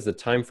question, what is the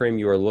time frame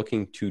you are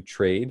looking to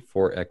trade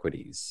for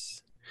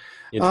equities?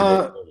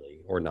 Intraday only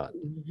or not?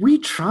 We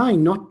try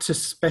not to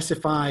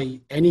specify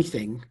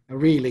anything,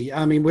 really.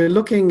 I mean, we're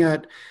looking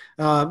at,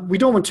 we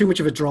don't want too much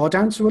of a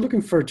drawdown, so we're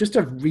looking for just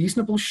a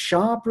reasonable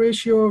Sharpe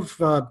ratio of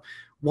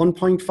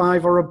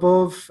 1.5 or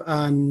above.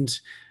 And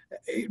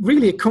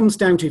it comes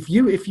down to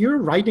if you're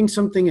writing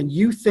something and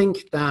you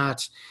think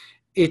that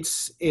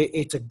it's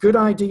a good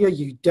idea,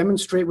 you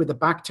demonstrate with a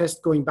back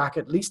test going back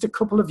at least a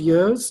couple of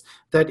years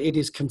that it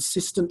is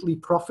consistently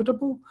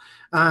profitable,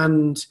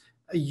 and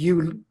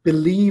you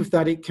believe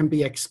that it can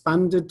be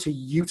expanded to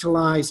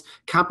utilize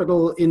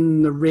capital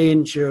in the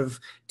range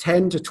of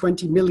 $10 to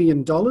 $20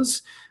 million,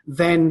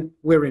 then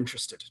we're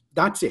interested.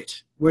 That's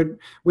it. We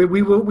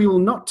will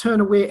not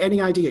turn away any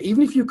idea.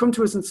 Even if you come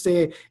to us and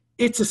say,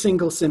 it's a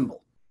single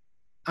symbol.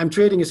 I'm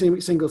trading a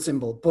single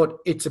symbol, but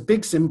it's a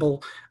big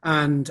symbol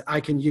and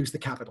I can use the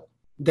capital.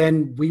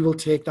 Then we will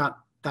take that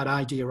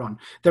idea on.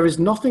 There is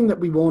nothing that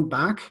we won't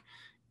back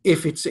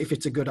if it's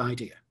a good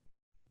idea.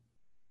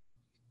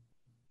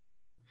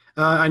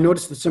 I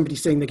noticed that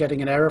somebody's saying they're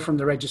getting an error from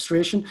the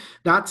registration.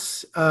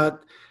 That's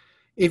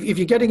if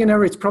you're getting an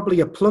error, it's probably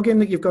a plugin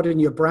that you've got in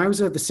your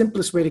browser. The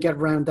simplest way to get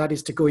around that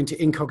is to go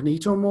into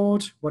incognito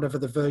mode, whatever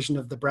the version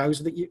of the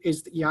browser that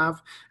you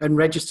have, and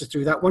register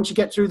through that. Once you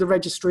get through the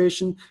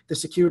registration, the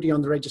security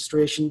on the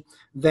registration,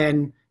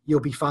 then you'll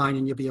be fine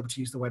and you'll be able to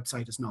use the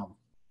website as normal.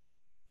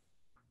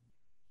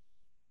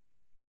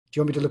 Do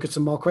you want me to look at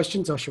some more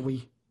questions, or should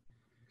we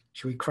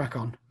crack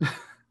on?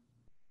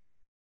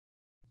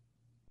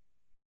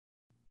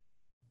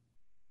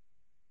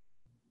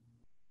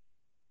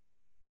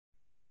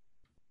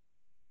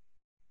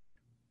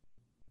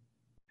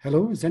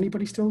 Hello, is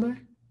anybody still there?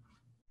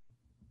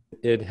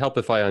 It'd help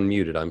if I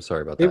unmuted. I'm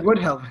sorry about that. It would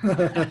help.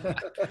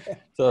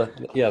 So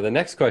yeah, the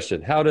next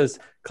question, how does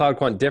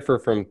CloudQuant differ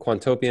from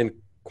Quantopian,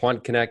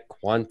 QuantConnect,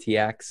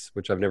 Quantiax,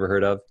 which I've never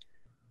heard of,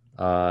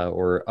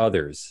 or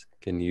others?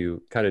 Can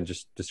you kind of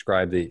just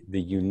describe the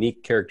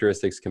unique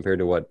characteristics compared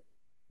to what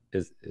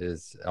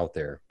is out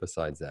there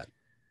besides that?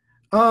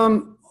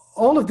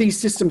 All of these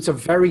systems are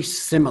very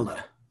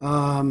similar.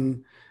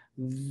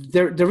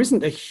 There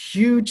isn't a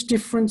huge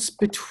difference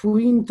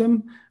between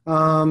them.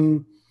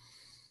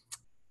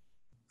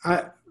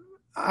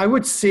 I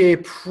would say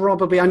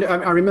probably, I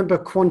remember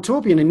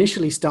Quantopian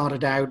initially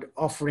started out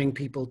offering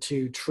people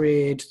to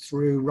trade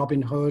through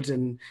Robinhood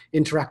and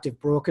interactive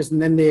brokers,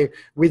 and then they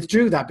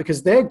withdrew that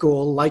because their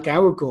goal, like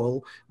our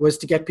goal, was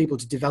to get people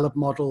to develop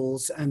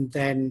models and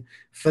then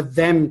for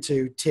them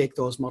to take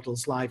those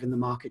models live in the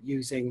market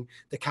using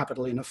the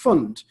capital in a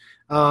fund.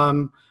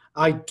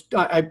 I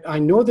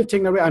know they're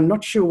taking I'm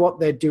not sure what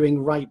they're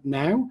doing right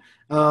now.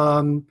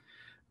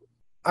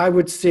 I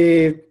would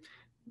say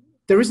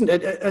there isn't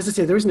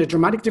a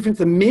dramatic difference.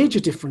 The major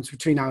difference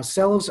between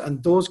ourselves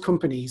and those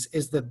companies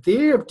is that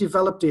they have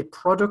developed a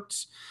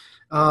product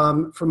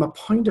from a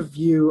point of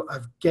view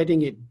of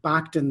getting it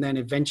backed, and then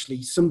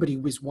eventually somebody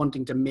was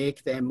wanting to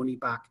make their money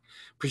back,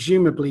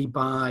 presumably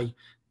by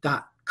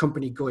that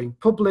company going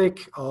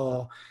public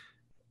or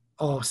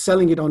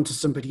selling it on to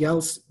somebody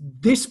else.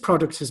 This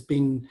product has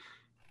been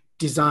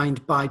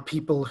designed by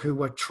people who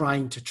were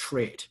trying to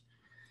trade.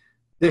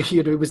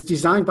 It was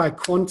designed by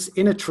quants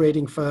in a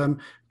trading firm,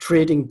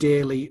 trading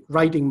daily,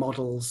 writing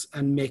models,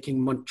 and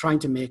trying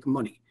to make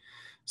money.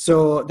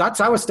 So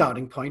that's our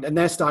starting point, and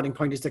their starting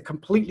point is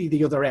completely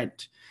the other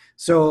end.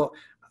 So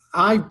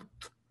I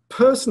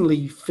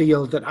personally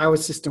feel that our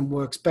system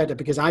works better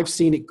because I've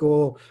seen it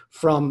go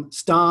from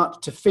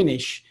start to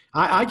finish.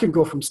 I can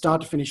go from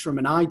start to finish from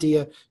an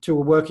idea to a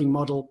working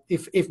model.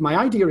 If my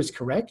idea is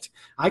correct,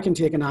 I can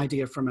take an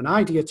idea from an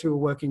idea to a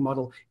working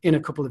model in a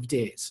couple of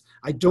days.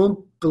 I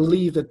don't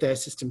believe that their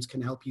systems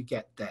can help you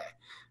get there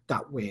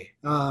that way.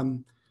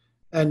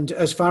 And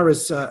as far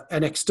as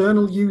an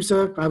external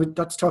user,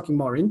 that's talking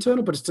more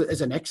internal, but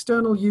as an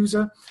external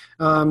user,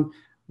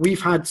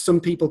 we've had some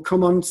people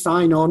come on,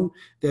 sign on.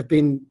 They've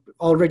been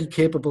already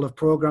capable of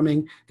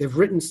programming. They've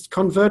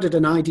converted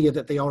an idea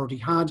that they already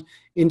had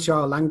into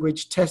our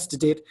language,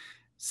 tested it,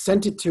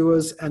 sent it to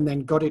us, and then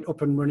got it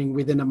up and running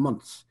within a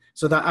month.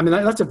 So that, I mean,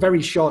 that's a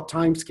very short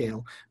time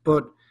scale,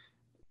 but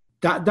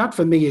that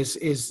for me is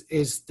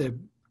the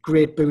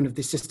great boon of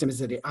this system, is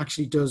that it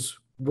actually does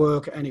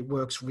work, and it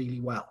works really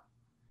well.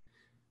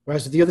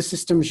 Whereas with the other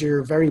systems,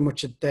 you're very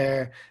much at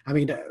their, I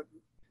mean,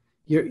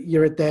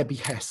 you're at their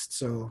behest.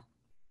 So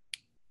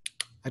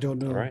I don't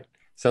know. All right.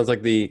 Sounds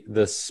like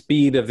the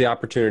speed of the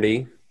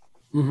opportunity.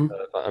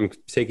 I'm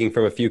taking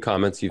from a few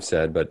comments you've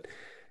said, but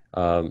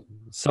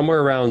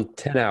somewhere around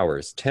 10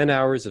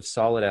 hours of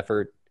solid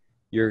effort,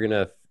 you're going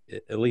to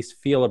at least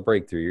feel a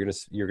breakthrough.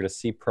 You're going to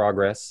see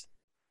progress.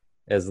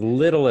 As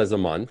little as a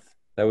month,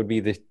 that would be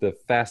the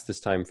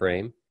fastest time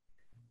frame.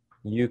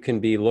 You can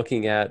be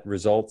looking at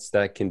results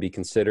that can be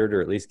considered,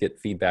 or at least get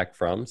feedback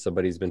from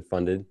somebody's been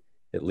funded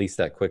at least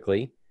that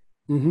quickly.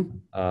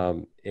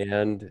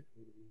 And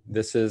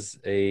this is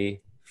a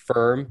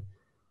firm-backed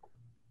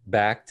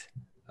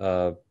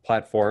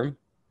platform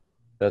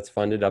that's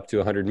funded up to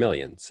 100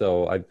 million.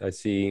 So I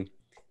see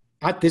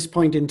at this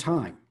point in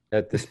time.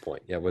 At this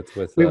point, yeah, with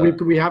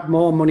we have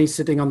more money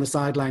sitting on the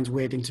sidelines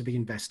waiting to be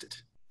invested.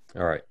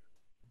 All right,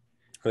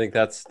 I think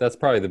that's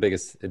probably the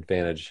biggest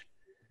advantage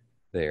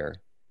there.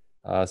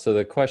 So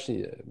the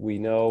question, we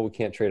know we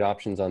can't trade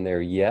options on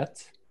there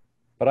yet,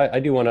 but I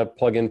do want to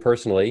plug in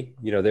personally.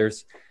 You know,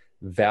 there's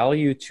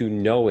value to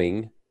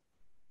knowing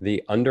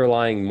the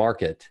underlying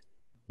market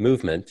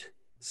movement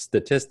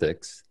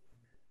statistics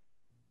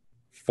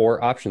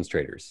for options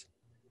traders.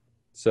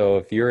 So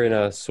if you're in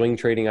a swing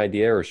trading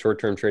idea or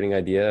short-term trading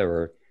idea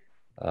or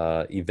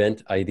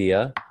event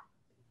idea,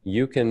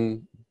 you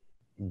can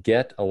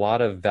get a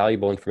lot of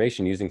valuable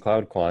information using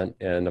CloudQuant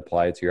and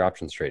apply it to your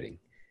options trading.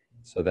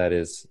 So that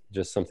is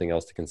just something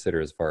else to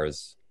consider as far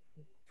as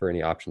for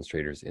any options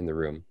traders in the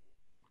room.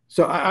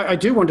 So I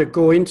do want to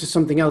go into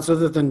something else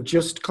other than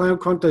just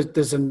CloudQuant.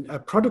 There's a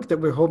product that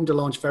we're hoping to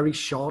launch very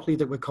shortly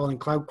that we're calling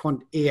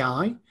CloudQuant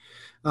AI.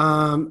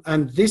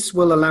 And this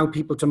will allow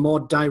people to more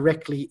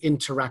directly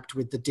interact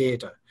with the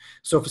data.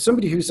 So for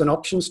somebody who's an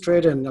options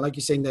trader, and like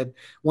you're saying, they're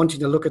wanting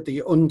to look at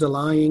the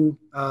underlying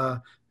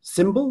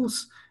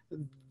symbols,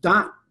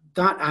 that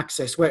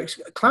access, where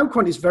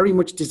CloudQuant is very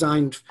much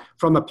designed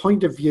from a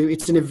point of view,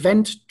 it's an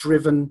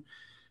event-driven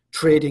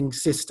trading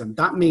system.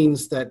 That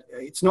means that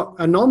it's not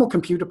a normal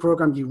computer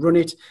program. You run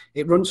it,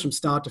 it runs from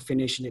start to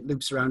finish, and it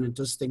loops around and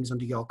does things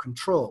under your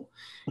control.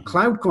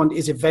 CloudQuant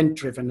is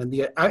event-driven, and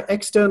the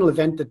external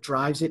event that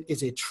drives it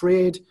is a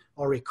trade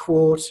or a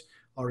quote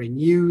or a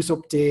news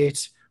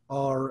update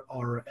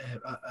or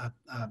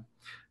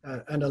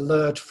an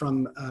alert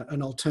from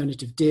an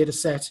alternative data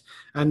set.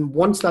 And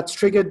once that's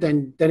triggered,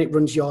 then it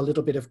runs your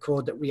little bit of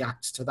code that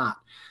reacts to that.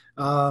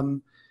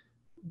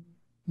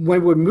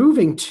 Where we're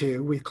moving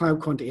to with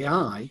CloudQuant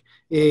AI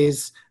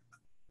is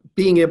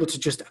being able to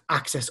just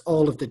access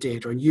all of the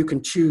data, and you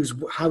can choose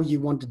how you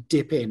want to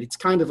dip in. It's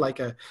kind of like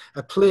a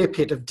play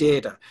pit of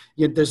data.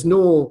 There's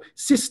no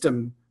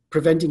system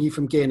preventing you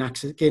from gaining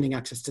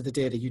access to the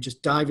data. You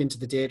just dive into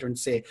the data and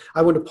say,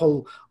 I want to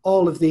pull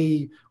all of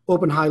the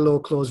open, high, low,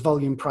 close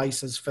volume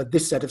prices for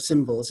this set of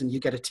symbols, and you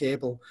get a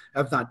table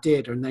of that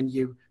data, and then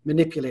you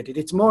manipulate it.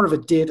 It's more of a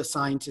data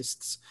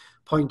scientist's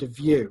point of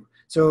view.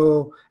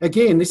 So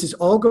again, this is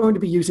all going to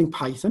be using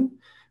Python,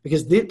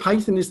 because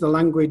Python is the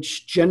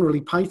language,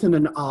 generally Python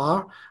and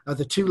R are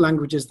the two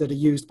languages that are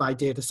used by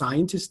data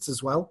scientists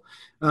as well.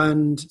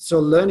 And so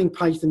learning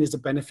Python is a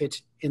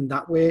benefit in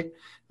that way.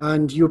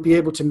 And you'll be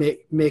able to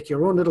make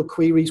your own little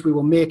queries. We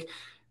will make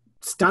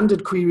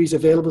standard queries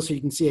available so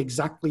you can see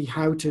exactly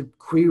how to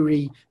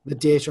query the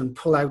data and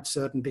pull out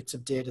certain bits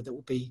of data that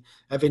will be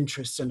of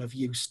interest and of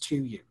use to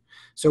you.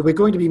 So we're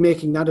going to be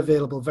making that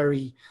available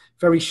very,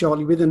 very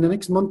shortly, within the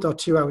next month or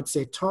two, I would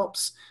say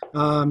tops.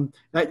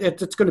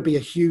 That's going to be a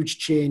huge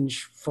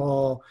change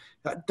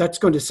that's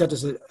going to set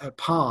us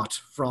apart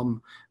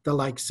from the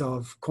likes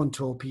of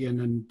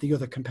Quantopian and the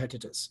other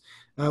competitors.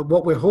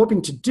 What we're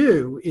hoping to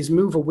do is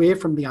move away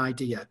from the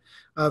idea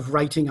of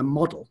writing a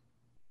model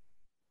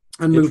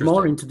and move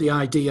more into the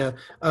idea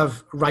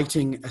of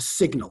writing a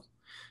signal.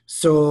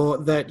 So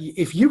that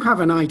if you have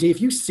an idea, if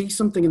you see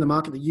something in the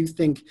market that you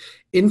think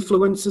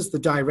influences the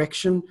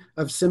direction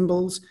of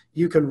symbols,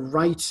 you can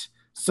write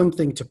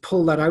something to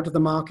pull that out of the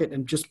market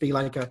and just be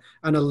like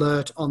an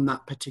alert on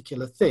that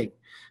particular thing.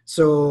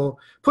 So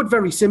put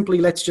very simply,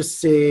 let's just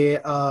say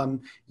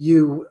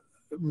you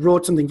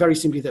wrote something very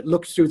simply that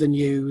looked through the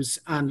news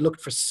and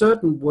looked for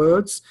certain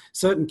words,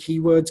 certain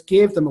keywords,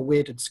 gave them a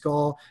weighted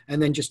score,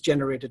 and then just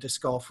generated a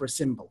score for a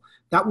symbol.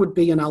 That would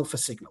be an alpha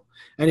signal.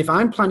 And if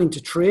I'm planning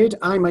to trade,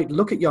 I might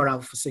look at your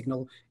alpha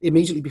signal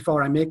immediately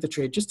before I make the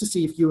trade, just to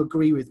see if you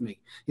agree with me.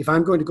 If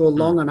I'm going to go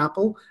long on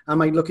Apple, I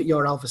might look at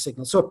your alpha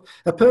signal. So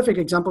a perfect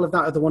example of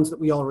that are the ones that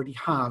we already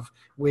have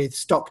with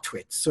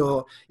StockTwits.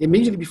 So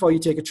immediately before you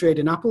take a trade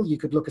in Apple, you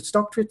could look at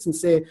StockTwits and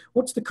say,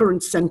 what's the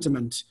current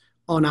sentiment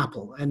on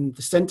Apple? And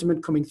the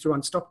sentiment coming through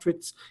on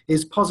StockTwits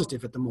is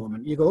positive at the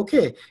moment. You go,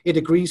 okay, it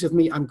agrees with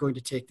me, I'm going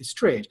to take this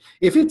trade.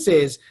 If it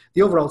says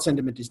the overall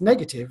sentiment is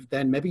negative,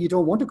 then maybe you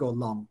don't want to go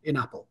long in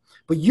Apple.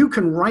 But you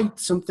can write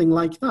something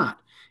like that.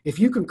 If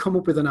you can come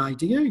up with an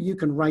idea, you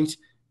can write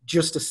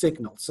just a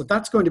signal. So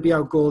that's going to be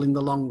our goal in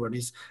the long run,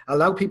 is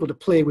allow people to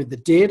play with the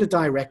data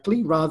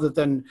directly rather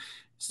than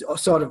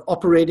sort of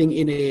operating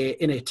in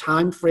a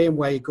time frame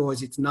where it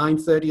goes, it's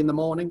 9:30 in the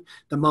morning,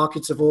 the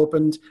markets have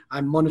opened,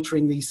 I'm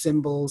monitoring these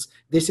symbols,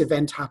 this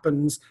event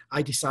happens,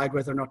 I decide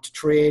whether or not to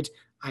trade,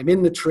 I'm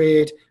in the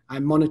trade,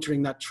 I'm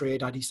monitoring that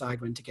trade, I decide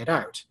when to get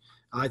out,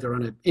 either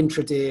on an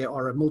intraday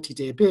or a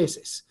multi-day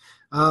basis.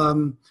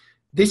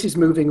 This is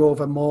moving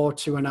over more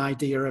to an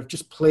idea of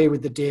just play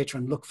with the data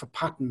and look for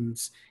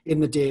patterns in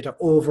the data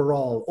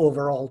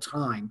overall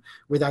time,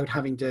 without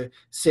having to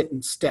sit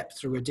and step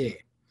through a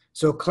day.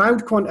 So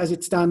CloudQuant as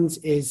it stands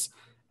is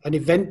an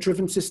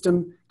event-driven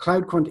system.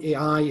 CloudQuant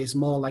AI is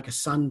more like a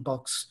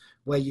sandbox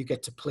where you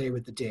get to play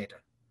with the data.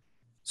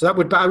 So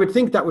I would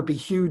think that would be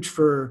huge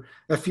for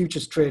a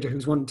futures trader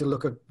who's wanting to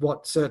look at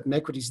what certain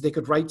equities. They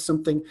could write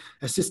something,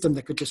 a system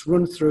that could just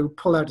run through,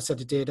 pull out a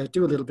set of data,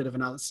 do a little bit of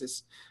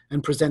analysis,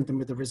 and present them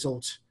with the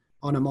result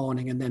on a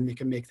morning, and then they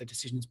can make the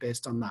decisions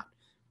based on that.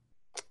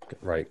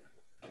 Right.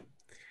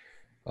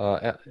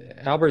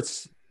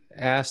 Albert's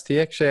he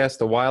actually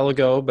asked a while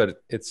ago,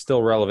 but it's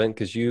still relevant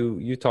because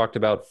you talked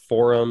about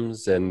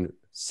forums and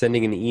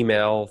sending an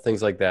email,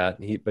 things like that.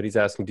 But he's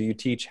asking, do you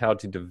teach how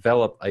to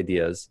develop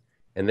ideas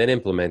and then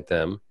implement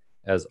them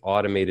as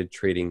automated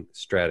trading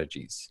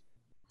strategies?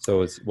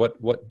 So it's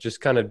what just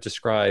kind of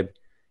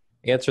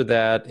answer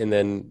that, and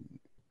then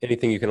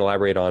anything you can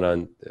elaborate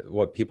on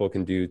what people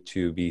can do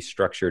to be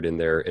structured in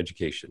their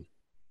education.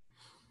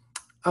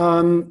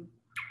 I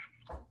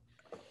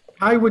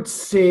would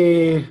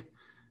say,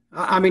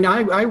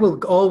 I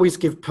will always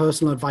give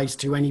personal advice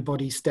to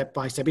anybody step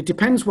by step. It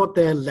depends what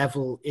their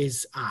level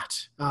is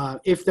at.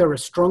 If they're a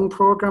strong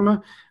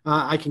programmer,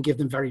 I can give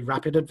them very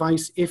rapid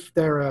advice. If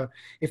they're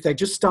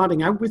just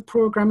starting out with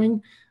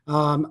programming,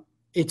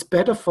 it's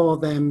better for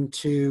them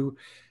to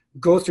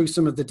go through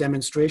some of the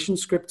demonstration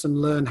scripts and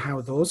learn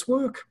how those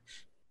work,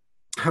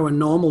 how a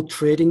normal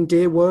trading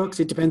day works.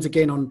 It depends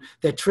again on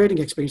their trading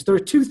experience. There are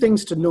two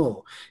things to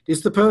know.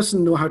 Does the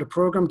person know how to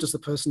program? Does the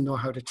person know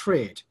how to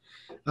trade?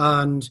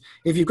 And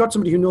if you've got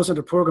somebody who knows how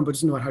to program but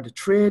doesn't know how to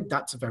trade,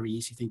 that's a very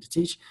easy thing to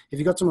teach. If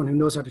you've got someone who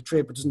knows how to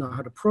trade but doesn't know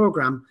how to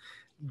program,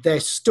 they're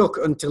stuck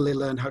until they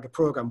learn how to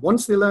program.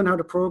 Once they learn how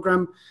to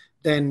program,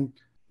 then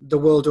the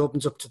world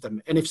opens up to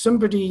them. And if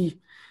somebody,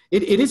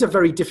 it is a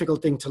very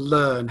difficult thing to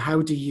learn.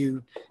 How do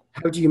you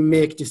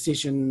make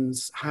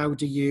decisions? How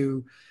do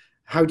you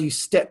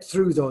step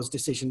through those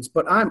decisions?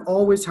 But I'm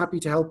always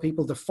happy to help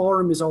people. The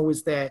forum is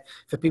always there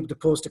for people to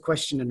post a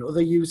question, and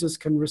other users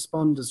can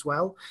respond as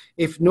well.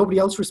 If nobody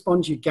else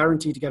responds, you're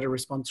guaranteed to get a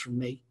response from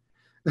me.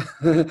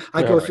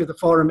 I go through the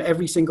forum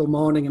every single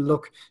morning and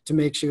look to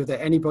make sure that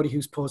anybody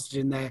who's posted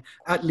in there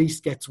at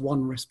least gets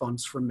one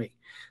response from me.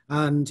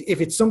 And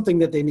if it's something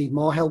that they need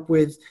more help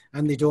with,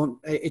 and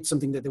it's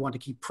something that they want to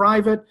keep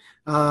private,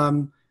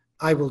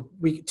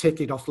 we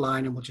take it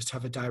offline, and we'll just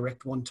have a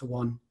direct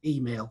one-to-one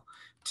email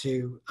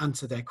to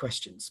answer their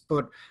questions.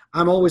 But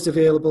I'm always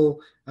available,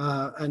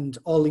 and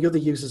all the other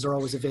users are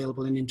always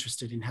available and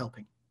interested in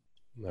helping.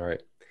 All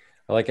right.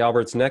 I like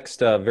Albert's next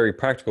very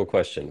practical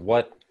question.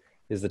 What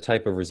is the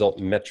type of result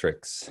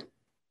metrics?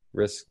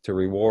 Risk to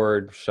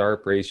reward,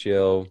 Sharpe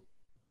ratio,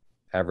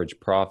 average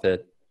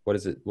profit? What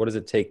does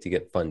it take to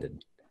get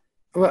funded?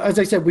 Well, as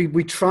I said,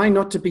 we try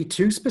not to be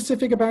too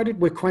specific about it.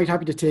 We're quite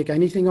happy to take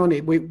anything on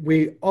it.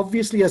 We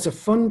obviously, as a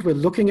fund, we're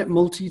looking at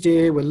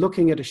multi-day. We're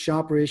looking at a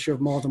Sharpe ratio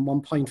of more than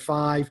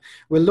 1.5.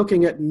 We're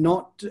looking at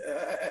not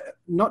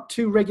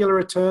too regular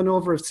a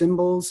turnover of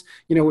symbols.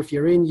 If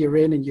you're in,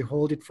 and you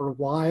hold it for a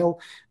while.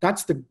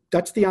 That's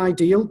the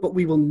ideal, but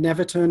we will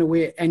never turn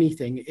away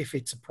anything if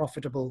it's a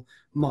profitable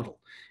model.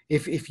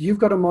 If you've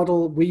got a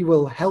model, we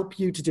will help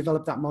you to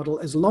develop that model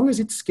as long as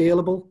it's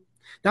scalable.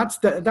 That's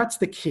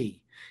the key.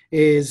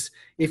 Is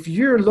if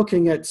you're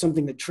looking at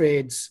something that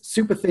trades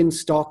super thin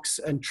stocks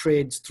and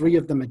trades 3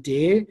 of them a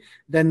day,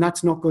 then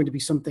that's not going to be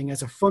something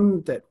as a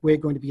fund that we're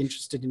going to be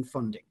interested in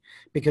funding,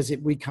 because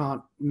we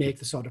can't make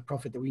the sort of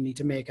profit that we need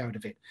to make out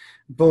of it.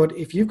 But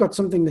if you've got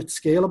something that's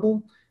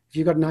scalable, if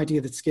you've got an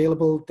idea that's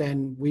scalable,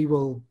 then we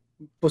will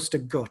bust a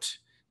gut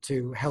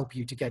to help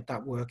you to get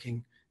that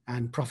working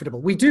and profitable.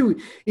 We do,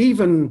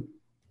 even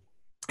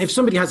if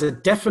somebody has a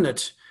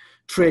definite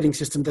trading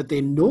system that they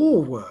know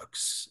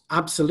works,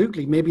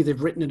 absolutely. Maybe they've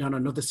written it on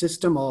another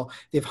system, or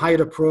they've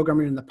hired a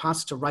programmer in the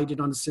past to write it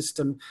on a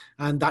system,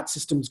 and that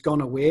system's gone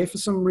away for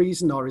some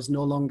reason or is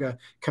no longer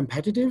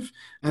competitive,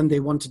 and they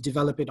want to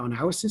develop it on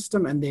our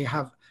system, and they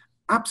have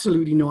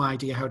absolutely no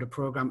idea how to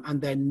program, and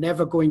they're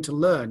never going to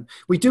learn.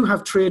 We do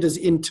have traders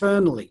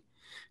internally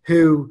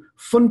who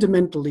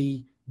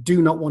fundamentally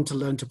do not want to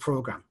learn to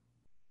program,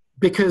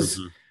 because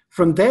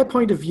from their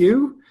point of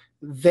view,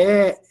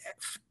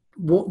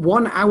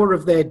 1 hour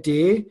of their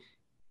day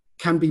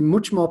can be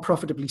much more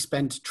profitably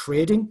spent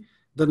trading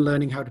than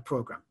learning how to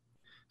program.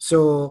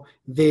 So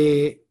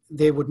they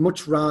would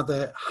much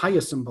rather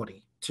hire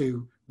somebody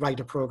to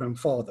write a program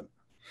for them.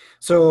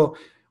 So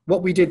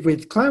what we did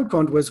with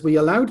CloudQuant was we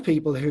allowed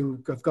people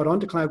who have got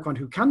onto CloudQuant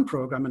who can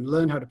program and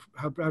learn how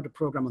to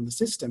program on the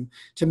system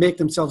to make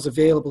themselves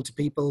available to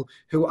people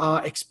who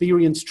are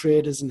experienced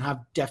traders and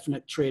have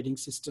definite trading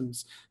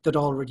systems that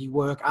already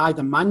work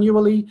either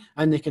manually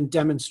and they can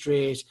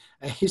demonstrate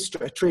a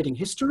trading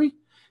history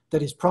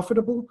that is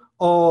profitable,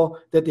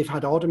 or that they've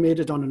had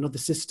automated on another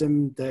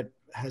system that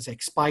has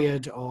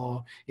expired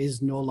or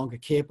is no longer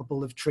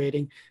capable of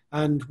trading.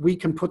 And we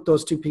can put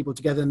those two people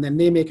together and then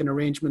they make an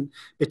arrangement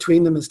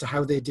between them as to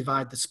how they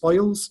divide the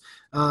spoils.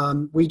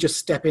 We just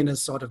step in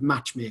as sort of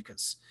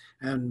matchmakers.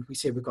 And we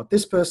say, we've got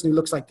this person who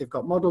looks like they've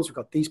got models. We've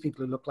got these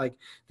people who look like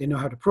they know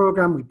how to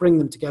program. We bring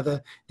them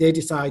together. They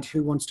decide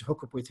who wants to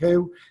hook up with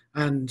who,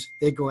 and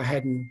they go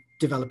ahead and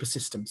develop a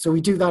system. So we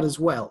do that as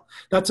well.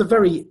 That's a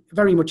very,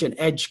 very much an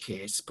edge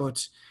case,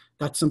 but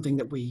that's something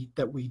that we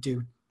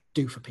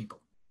do for people.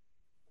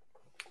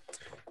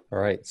 All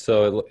right.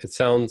 So it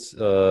sounds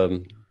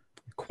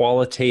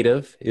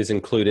qualitative is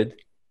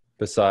included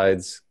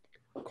besides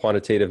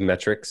quantitative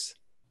metrics.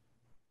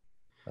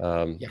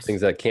 Yes.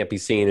 Things that can't be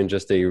seen in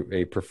just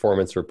a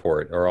performance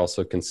report are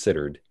also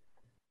considered.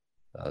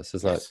 So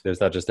it's not, there's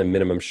not just a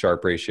minimum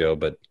Sharpe ratio,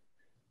 but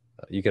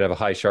you could have a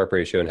high Sharpe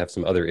ratio and have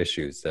some other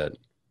issues that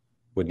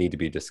would need to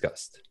be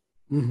discussed.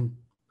 Mm-hmm.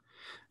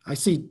 I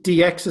see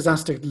DX has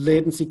asked a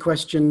latency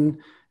question,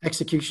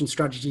 execution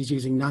strategies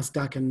using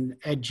NASDAQ and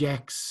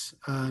EdgeX,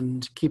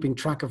 and keeping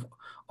track of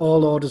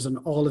all orders and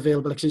all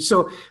available exchanges.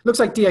 So it looks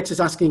like DX is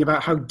asking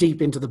about how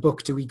deep into the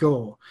book do we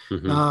go.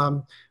 Mm-hmm.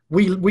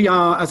 We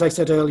are, as I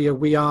said earlier,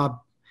 we are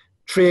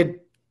trade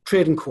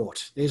and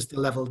quote is the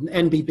level,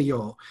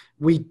 NBBO.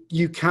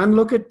 You can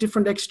look at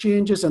different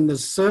exchanges, and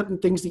there's certain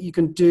things that you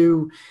can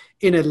do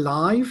in a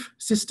live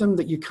system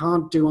that you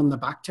can't do on the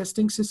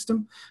backtesting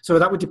system. So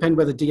that would depend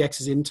whether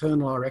DX is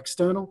internal or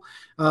external.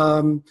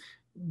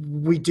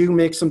 We do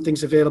make some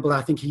things available.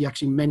 I think he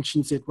actually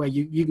mentions it, where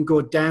you can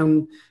go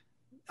down,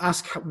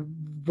 ask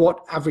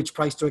what average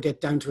price do I get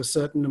down to a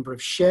certain number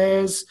of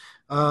shares,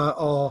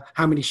 or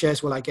how many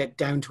shares will I get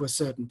down to a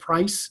certain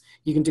price.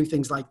 You can do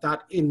things like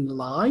that in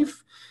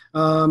live,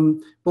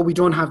 but we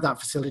don't have that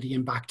facility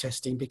in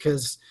backtesting,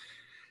 because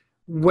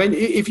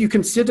if you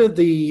consider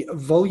the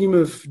volume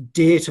of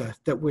data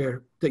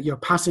that you're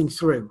passing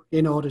through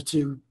in order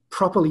to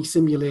properly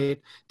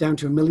simulate down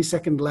to a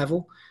millisecond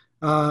level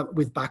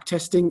with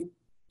backtesting,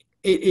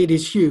 it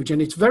is huge,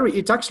 and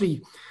it's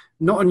actually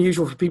not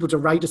unusual for people to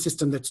write a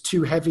system that's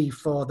too heavy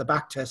for the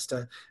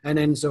backtester and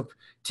ends up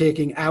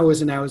taking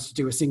hours and hours to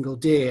do a single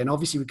day. And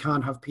obviously we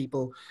can't have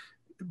people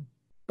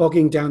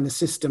bogging down the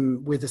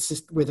system with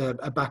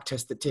a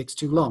backtest that takes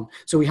too long.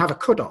 So we have a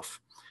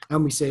cutoff,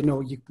 and we say,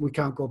 no, we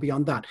can't go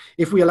beyond that.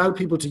 If we allow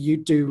people to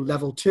do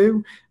level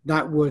 2,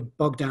 that would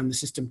bog down the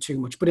system too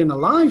much. But in a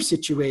live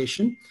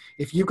situation,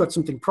 if you've got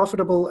something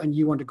profitable and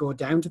you want to go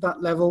down to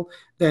that level,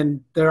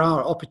 then there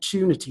are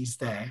opportunities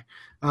there.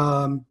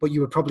 But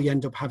you would probably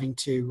end up having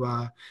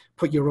to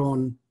put your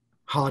own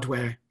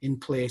hardware in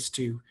place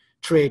to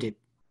trade it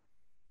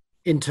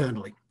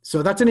internally.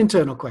 So that's an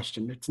internal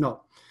question. It's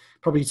not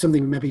probably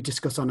something we maybe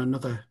discuss on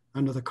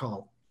another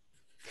call.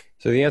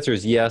 So the answer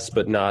is yes,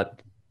 but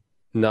not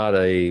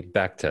a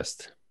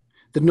backtest.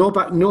 No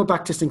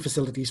backtesting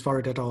facilities for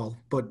it at all.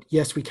 But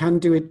yes, we can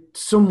do it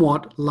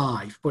somewhat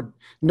live, but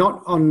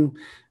not on.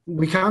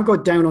 We can't go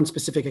down on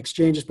specific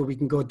exchanges, but we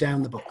can go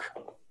down the book.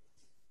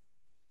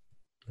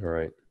 All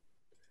right.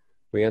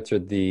 We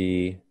answered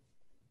the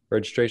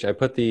registration. I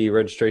put the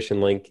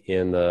registration link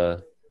in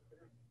the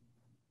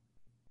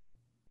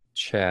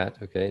chat.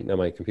 Okay, now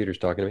my computer's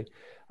talking to me.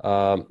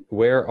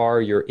 Where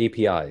are your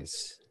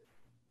APIs?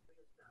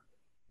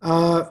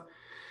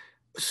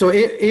 So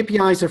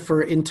APIs are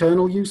for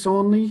internal use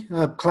only.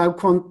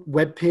 CloudQuant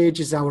web page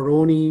is our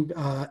only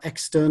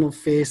external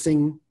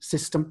facing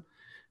system.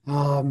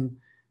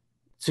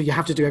 So you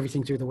have to do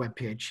everything through the web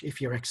page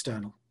if you're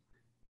external.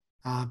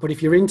 But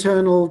if you're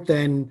internal,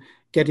 then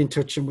get in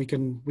touch and we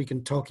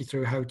can talk you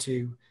through how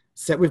to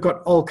set. We've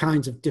got all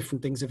kinds of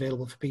different things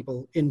available for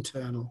people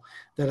internal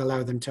that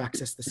allow them to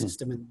access the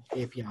system and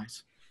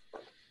APIs.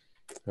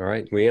 All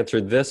right, we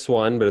answered this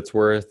one, but it's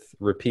worth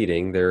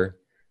repeating. There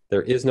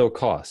is no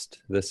cost.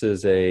 This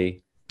is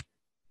a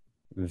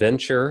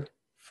venture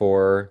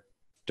for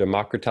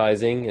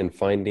democratizing and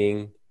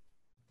finding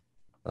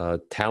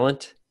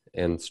talent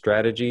and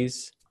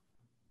strategies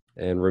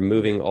and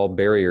removing all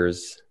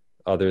barriers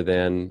other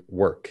than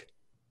work.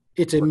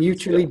 It's a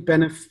mutually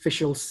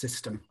beneficial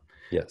system.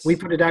 Yes. We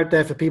put it out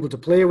there for people to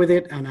play with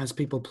it, and as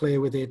people play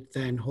with it,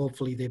 then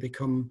hopefully they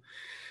become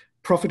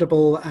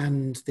profitable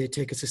and they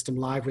take a system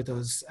live with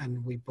us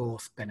and we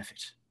both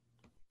benefit.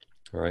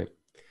 All right.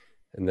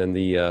 And then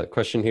the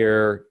question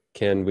here,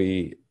 I'm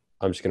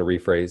just going to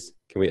rephrase,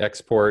 can we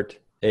export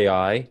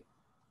AI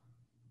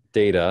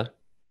data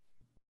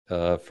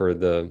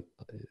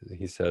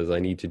he says, I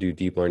need to do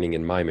deep learning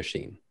in my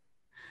machine?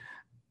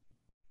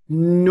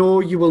 No,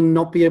 you will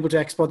not be able to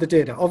export the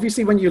data.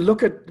 Obviously, when you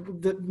look at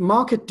the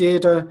market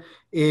data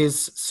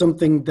is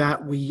something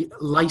that we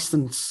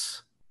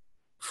license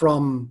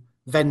from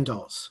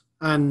vendors.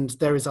 and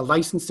there is a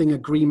licensing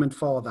agreement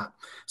for that.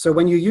 So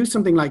when you use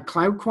something like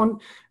CloudQuant,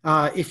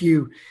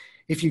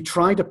 if you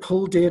try to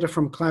pull data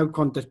from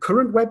CloudQuant, the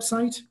current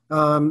website,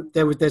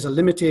 there's a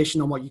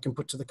limitation on what you can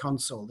put to the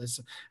console. There's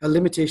a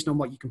limitation on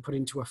what you can put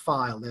into a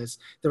file.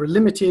 There are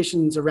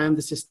limitations around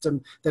the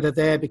system that are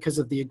there because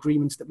of the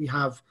agreements that we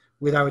have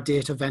with our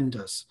data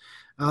vendors.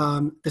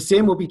 The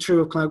same will be true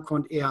of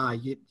CloudQuant AI.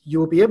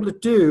 You'll be able to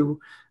do,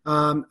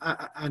 and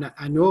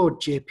I know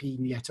JP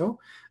Nieto,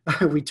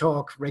 we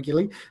talk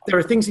regularly. There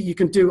are things that you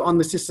can do on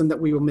the system that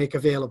we will make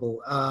available.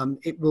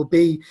 It will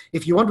be,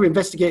 if you want to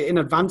investigate in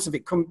advance of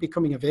it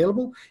becoming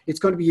available, it's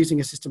going to be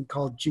using a system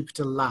called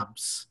Jupyter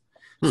Labs.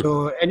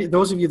 So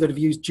those of you that have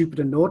used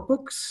Jupyter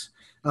Notebooks,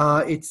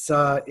 it's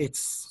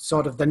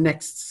sort of the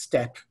next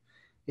step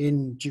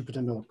in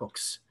Jupyter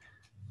Notebooks.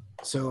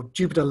 So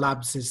Jupyter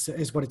Labs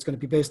is what it's going to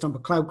be based on.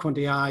 But CloudQuant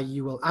AI,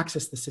 you will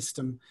access the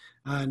system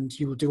and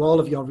you will do all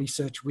of your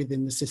research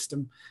within the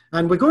system.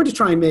 And we're going to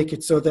try and make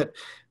it so that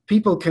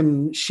people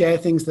can share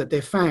things that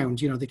they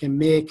found. You know, they can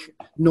make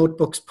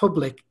notebooks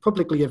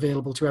publicly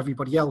available to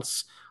everybody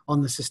else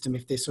on the system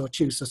if they so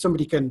choose. So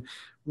somebody can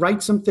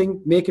write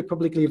something, make it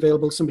publicly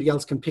available. Somebody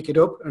else can pick it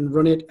up and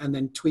run it and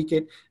then tweak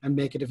it and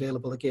make it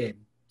available again.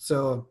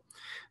 So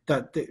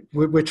that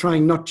we're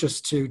trying not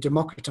just to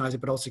democratize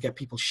it, but also get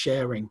people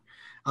sharing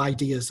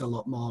ideas a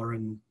lot more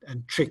and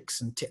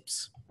tricks and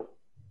tips.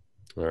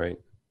 All right.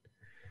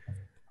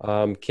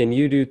 Can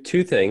you do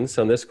two things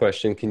on this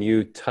question? Can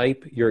you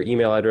type your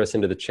email address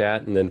into the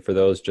chat? And then for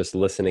those just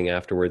listening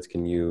afterwards,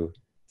 can you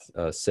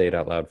say it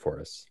out loud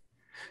for us?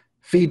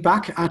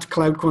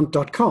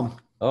 feedback@cloudquant.com.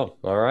 Oh,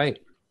 all right.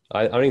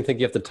 I don't even think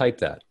you have to type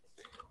that.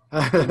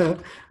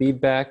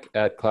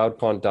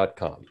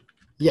 feedback@cloudquant.com.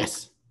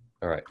 Yes.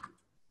 All right.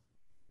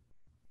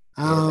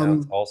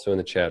 It's also in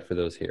the chat for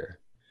those here.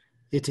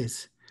 It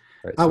is.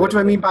 Right, so what do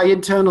I mean by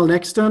internal and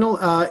external?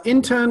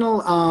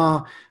 Internal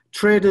are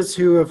traders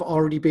who have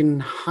already been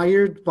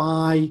hired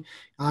by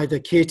either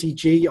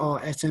KTG or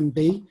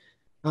SMB,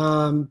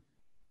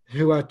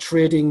 who are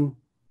trading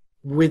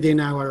within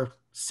our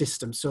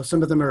system. So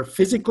some of them are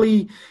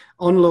physically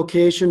on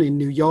location in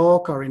New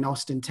York or in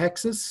Austin,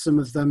 Texas. Some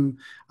of them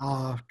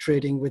are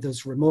trading with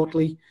us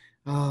remotely.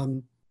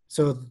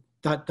 So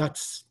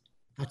that's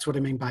what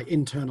I mean by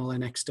internal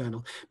and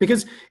external.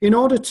 Because in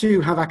order to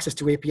have access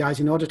to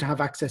APIs, in order to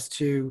have access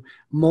to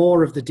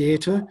more of the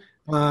data,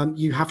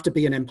 you have to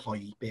be an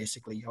employee,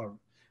 basically, or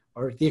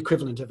the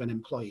equivalent of an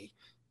employee.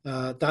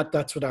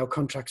 That's what our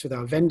contracts with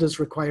our vendors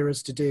require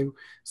us to do.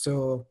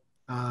 So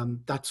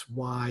that's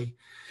why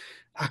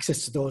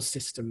access to those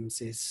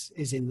systems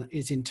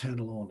is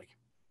internal only.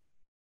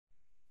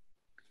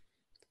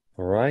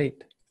 All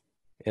right.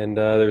 And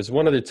there's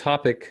one other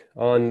topic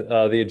on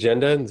the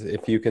agenda.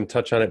 If you can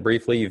touch on it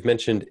briefly, you've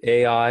mentioned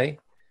AI,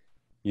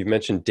 you've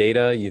mentioned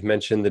data, you've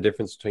mentioned the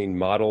difference between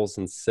models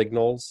and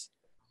signals.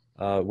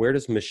 Where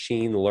does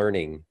machine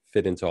learning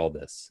fit into all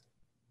this?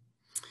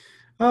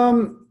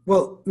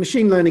 Well,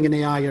 machine learning and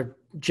AI are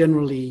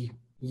generally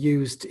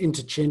used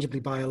interchangeably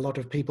by a lot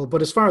of people.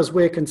 But as far as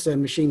we're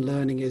concerned, machine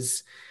learning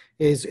is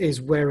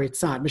where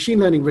it's at. Machine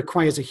learning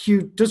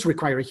does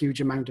require a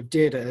huge amount of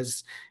data,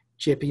 as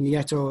JP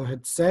Nieto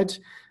had said.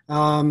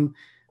 And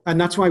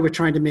that's why we're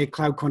trying to make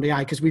CloudQuant AI,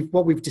 because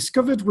what we've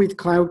discovered with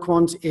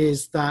CloudQuant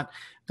is that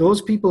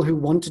those people who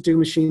want to do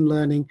machine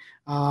learning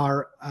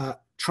are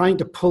trying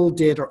to pull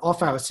data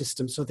off our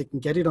system so they can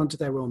get it onto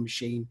their own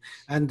machine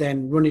and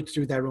then run it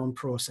through their own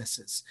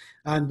processes.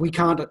 And we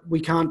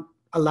can't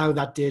allow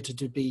that data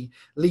to be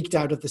leaked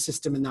out of the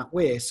system in that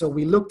way. So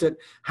we looked at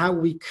how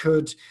we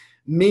could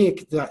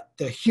make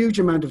the huge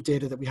amount of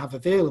data that we have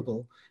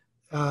available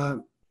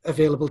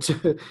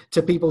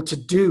to people to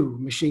do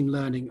machine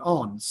learning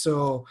on.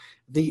 So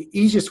the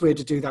easiest way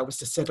to do that was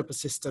to set up a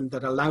system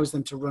that allows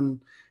them to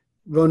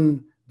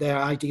run their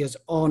ideas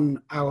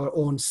on our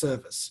own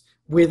servers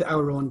with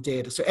our own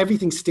data. So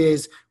everything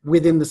stays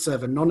within the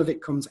server. None of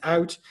it comes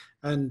out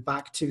and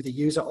back to the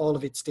user. All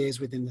of it stays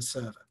within the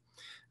server.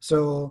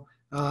 So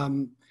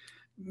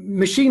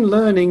machine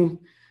learning,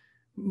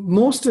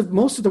 most of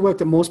the work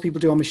that most people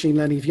do on machine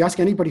learning, if you ask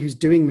anybody who's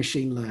doing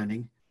machine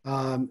learning,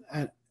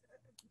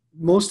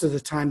 most of the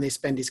time they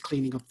spend is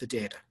cleaning up the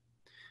data.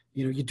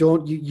 You know,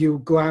 you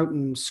go out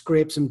and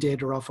scrape some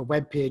data off a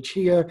web page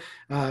here,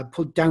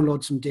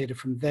 download some data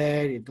from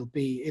there. It'll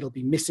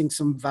be missing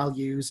some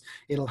values.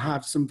 It'll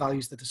have some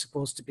values that are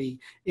supposed to be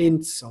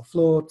ints or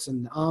floats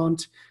and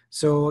aren't.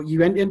 So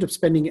you end up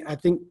spending, I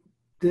think,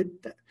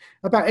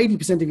 about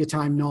 80% of your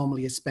time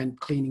normally is spent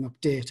cleaning up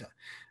data.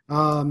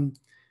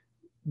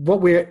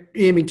 What we're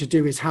aiming to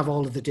do is have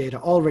all of the data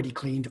already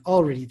cleaned,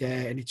 already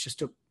there, and it's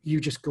just you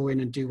just go in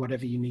and do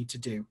whatever you need to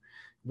do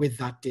with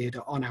that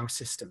data on our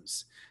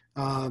systems.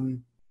 I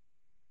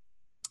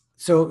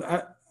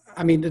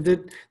mean,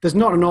 there's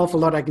not an awful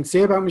lot I can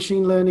say about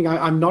machine learning.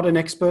 I'm not an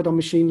expert on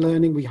machine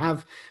learning. We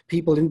have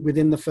people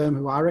within the firm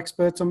who are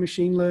experts on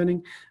machine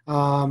learning.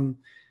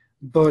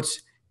 But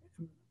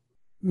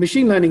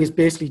machine learning is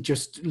basically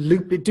just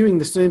doing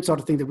the same sort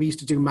of thing that we used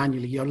to do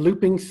manually. You're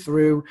looping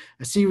through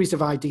a series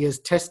of ideas,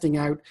 testing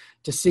out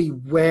to see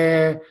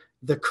where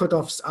the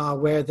cutoffs are,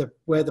 where the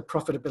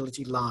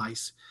profitability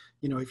lies.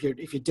 You know, if you're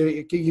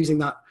using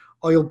that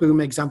oil boom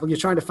example, you're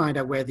trying to find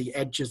out where the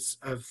edges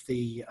of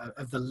the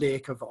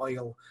lake of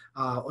oil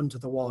are under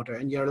the water,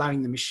 and you're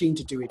allowing the machine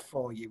to do it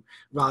for you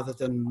rather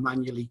than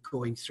manually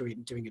going through it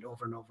and doing it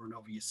over and over and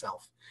over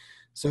yourself.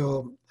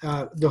 So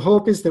the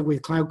hope is that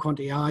with CloudQuant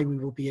AI, we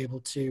will be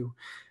able to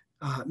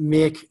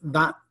make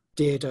that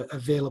data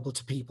available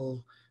to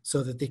people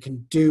so that they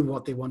can do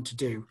what they want to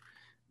do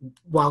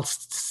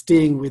whilst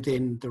staying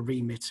within the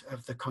remit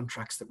of the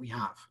contracts that we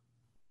have.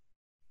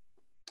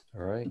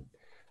 All right.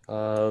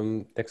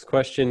 Next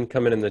question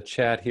coming in the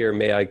chat here.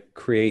 May I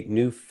create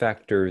new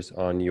factors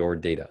on your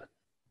data?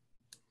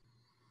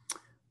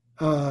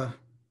 You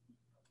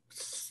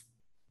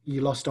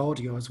lost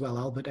audio as well.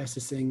 Albert S.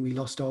 is saying we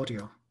lost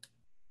audio.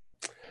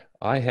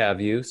 I have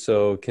you,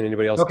 so can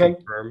anybody else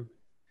confirm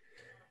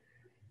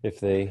if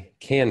they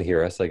can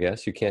hear us? I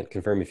guess you can't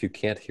confirm if you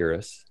can't hear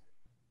us.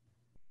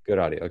 Good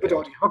audio. Okay. Good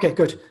audio. Okay,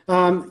 good.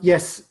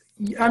 Yes,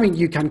 I mean,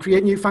 you can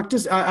create new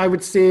factors. I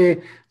would say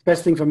the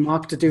best thing for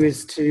Mark to do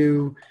is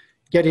to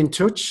get in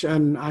touch,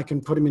 and I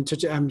can put him in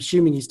touch. I'm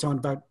assuming he's talking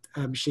about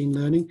machine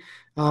learning.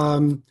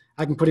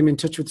 I can put him in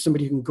touch with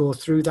somebody who can go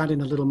through that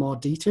in a little more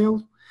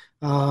detail.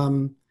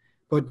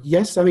 But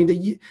yes, I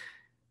mean,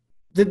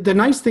 the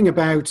nice thing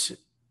about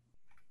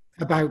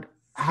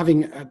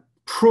having a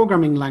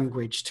programming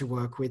language to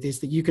work with is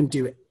that you can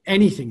do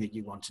anything that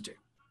you want to do,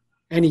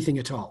 anything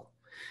at all.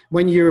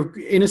 When you're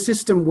in a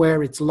system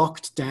where it's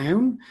locked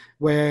down,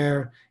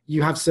 where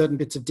you have certain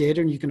bits of data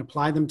and you can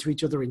apply them to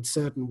each other in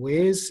certain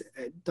ways,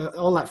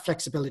 all that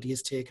flexibility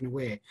is taken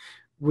away.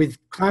 With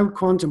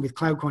CloudQuant and with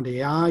CloudQuant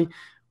AI,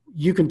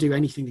 you can do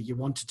anything that you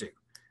want to do.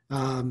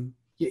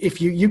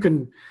 If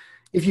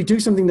you do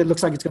something that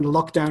looks like it's going to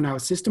lock down our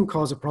system,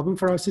 cause a problem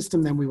for our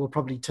system, then we will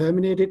probably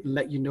terminate it and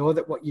let you know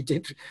that what you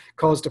did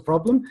caused a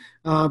problem.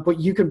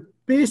 But you can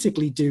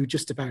basically do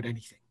just about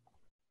anything.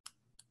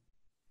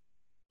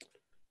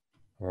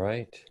 All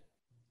right.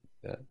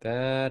 Got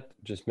that.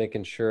 Just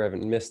making sure I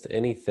haven't missed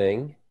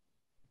anything.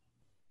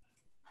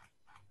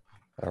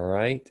 All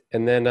right.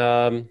 And then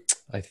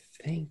I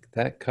think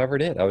that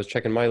covered it. I was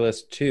checking my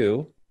list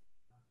too.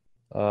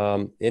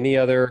 Any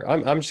other,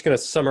 I'm just going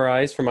to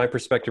summarize from my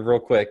perspective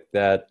real quick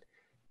that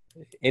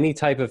any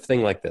type of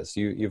thing like this,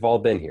 you've all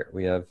been here.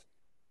 We have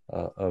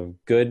a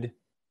good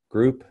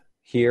group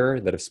here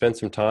that have spent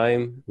some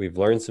time. We've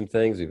learned some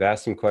things. We've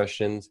asked some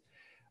questions.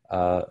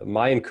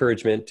 My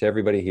encouragement to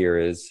everybody here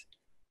is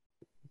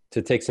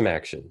to take some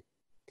action.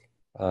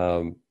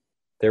 I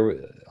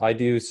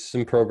do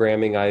some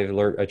programming.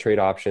 I trade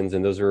options,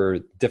 and those are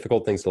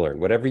difficult things to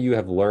learn. Whatever you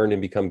have learned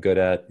and become good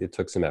at, it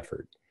took some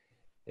effort.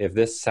 If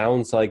this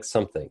sounds like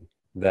something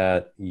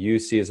that you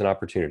see as an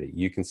opportunity,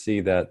 you can see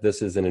that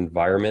this is an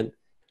environment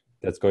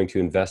that's going to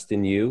invest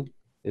in you,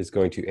 is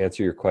going to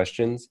answer your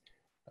questions,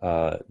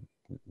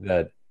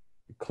 that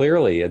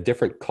clearly a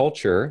different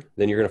culture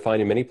than you're going to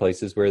find in many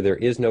places where there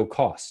is no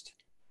cost.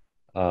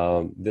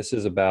 This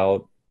is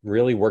about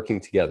really working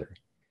together,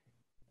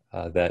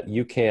 that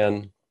you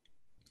can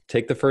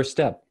take the first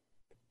step.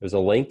 There's a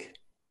link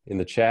in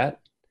the chat.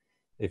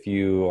 If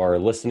you are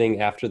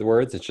listening after the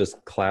words, it's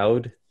just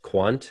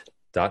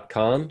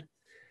cloudquant.com,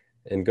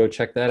 and go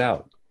check that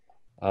out.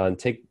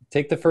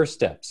 Take the first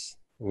steps.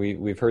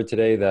 We've heard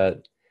today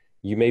that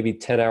you may be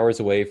 10 hours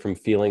away from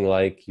feeling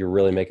like you're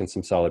really making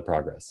some solid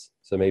progress.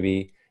 So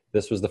maybe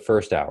this was the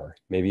first hour.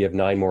 Maybe you have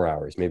 9 more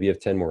hours. Maybe you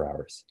have 10 more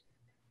hours.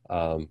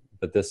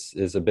 But this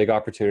is a big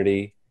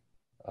opportunity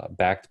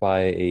backed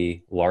by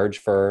a large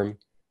firm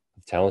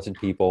of talented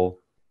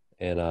people.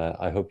 And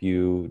I hope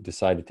you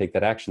decide to take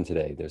that action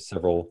today. There's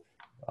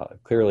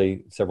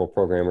clearly several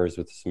programmers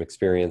with some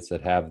experience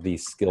that have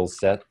these skills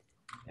set,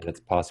 and it's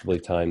possibly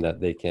time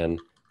that they can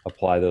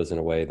apply those in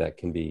a way that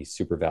can be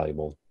super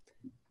valuable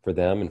for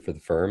them and for the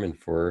firm and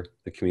for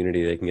the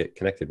community they can get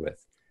connected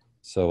with.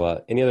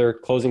 So any other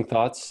closing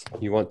thoughts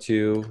you want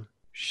to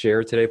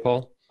share today,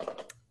 Paul?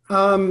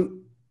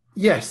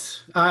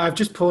 Yes, I've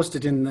just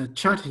posted in the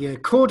chat here,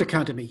 Code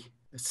Academy,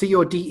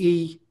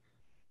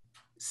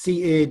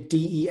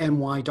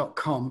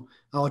 CodeCademy.com,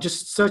 or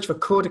just search for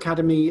Code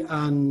Academy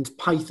and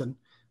Python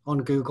on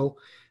Google.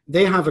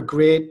 They have a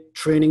great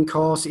training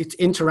course. It's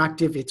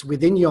interactive. It's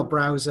within your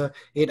browser.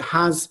 It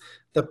has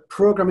the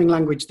programming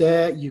language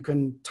there. You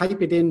can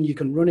type it in, you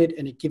can run it,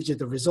 and it gives you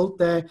the result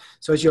there.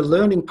 So as you're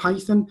learning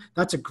Python,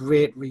 that's a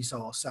great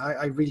resource.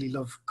 I really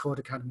love Code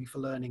Academy for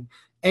learning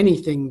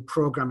anything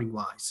programming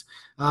wise.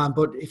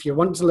 But if you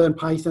want to learn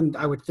Python,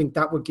 I would think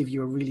that would give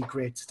you a really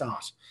great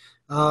start.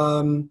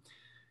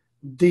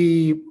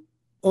 The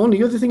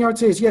only other thing I would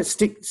say is, yes,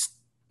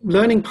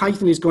 learning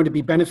Python is going to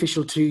be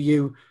beneficial to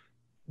you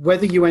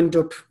whether you end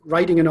up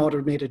writing an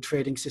automated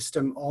trading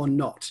system or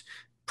not.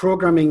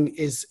 Programming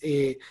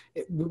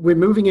we're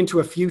moving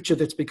into a future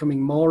that's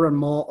becoming more and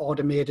more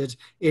automated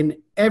in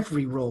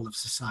every role of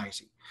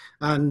society.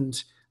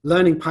 And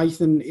learning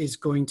Python is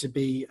going to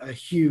be a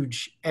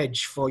huge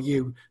edge for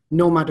you,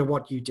 no matter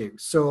what you do.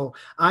 So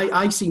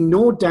I see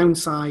no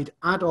downside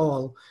at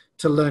all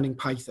to learning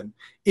Python.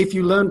 If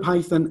you learn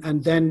Python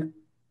and then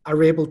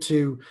are able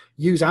to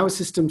use our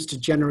systems to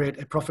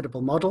generate a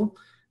profitable model,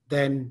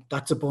 then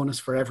that's a bonus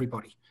for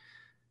everybody.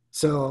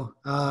 So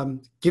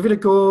give it a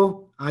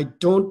go. I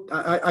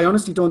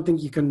honestly don't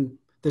think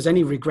there's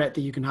any regret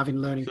that you can have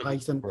in learning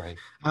Python. Right.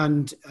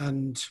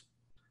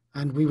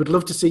 And we would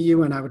love to see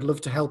you, and I would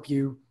love to help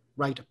you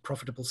write a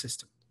profitable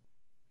system.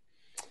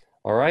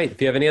 All right.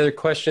 If you have any other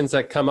questions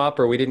that come up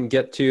or we didn't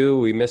get to,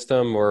 we missed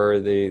them, or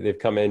they've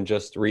come in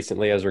just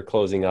recently as we're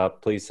closing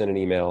up, please send an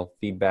email,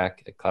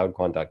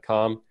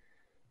 feedback@cloudquant.com,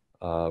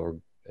 or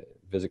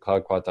visit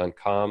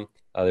cloudquant.com.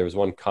 There was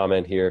one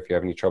comment here. If you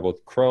have any trouble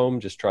with Chrome,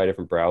 just try a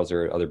different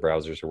browser. Other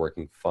browsers are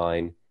working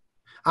fine.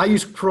 I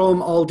use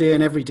Chrome all day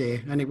and every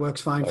day, and it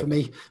works fine for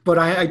me. But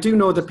I do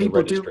know that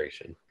people do.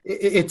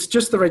 It's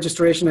just the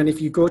registration, and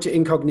if you go to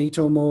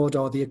incognito mode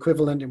or the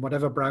equivalent in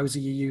whatever browser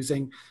you're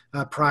using,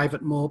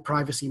 private mode,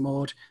 privacy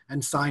mode,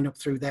 and sign up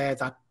through there,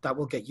 that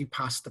will get you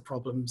past the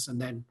problems, and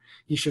then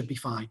you should be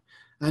fine.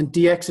 And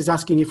DX is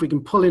asking if we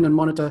can pull in and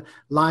monitor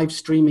live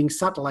streaming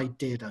satellite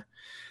data.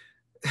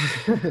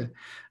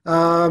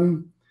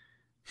 I'm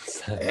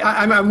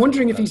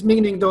wondering if he's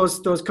meaning those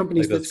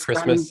companies like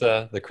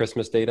the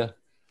Christmas data.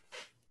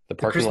 The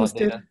parking lot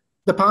data?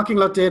 The parking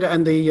lot data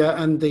and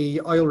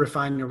the oil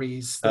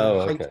refineries,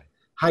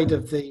 height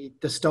of the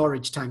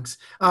storage tanks.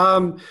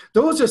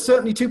 Those are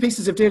certainly two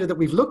pieces of data that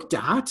we've looked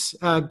at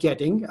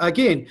getting.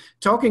 Again,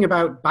 talking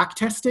about back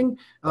testing,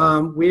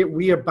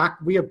 we are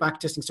back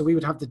testing, so we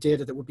would have the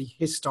data that would be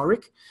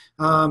historic.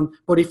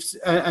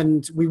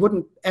 And we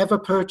wouldn't ever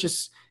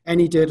purchase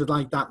any data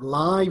like that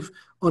live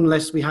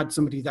unless we had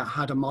somebody that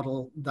had a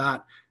model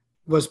that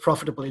was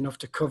profitable enough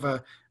to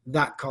cover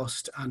that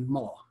cost and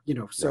more,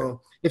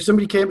 So if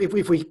somebody came, if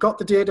we got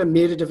the data,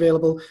 made it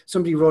available,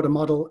 somebody wrote a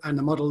model and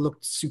the model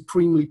looked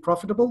supremely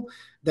profitable,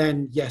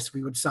 then yes,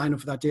 we would sign up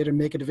for that data and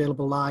make it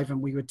available live,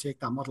 and we would take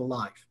that model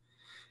live.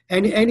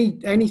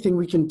 Anything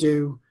we can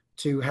do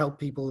to help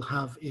people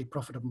have a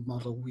profitable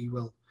model, we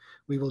will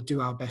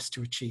do our best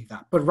to achieve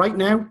that. But right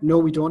now, no,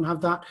 we don't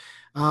have that.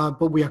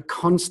 But we are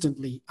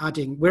constantly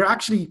adding.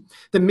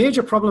 The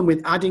major problem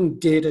with adding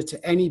data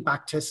to any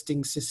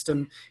backtesting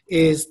system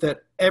is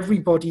that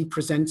everybody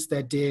presents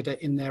their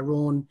data in their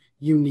own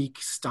unique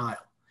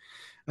style.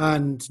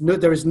 And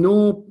there is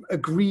no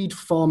agreed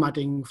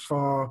formatting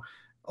for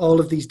all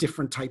of these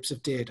different types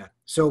of data.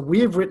 So we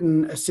have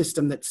written a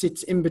system that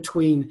sits in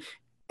between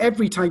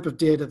every type of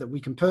data that we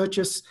can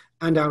purchase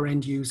and our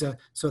end user,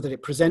 so that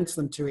it presents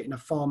them to it in a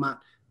format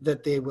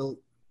that they will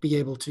be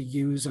able to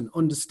use and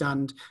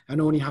understand, and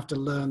only have to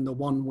learn the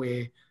one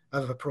way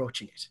of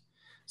approaching it.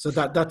 So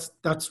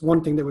that's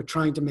one thing that we're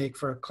trying to make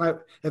for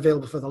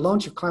available for the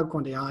launch of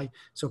CloudQuant AI,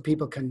 so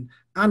people can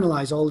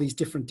analyze all these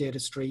different data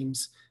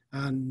streams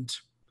and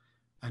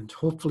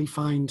hopefully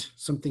find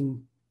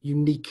something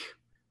unique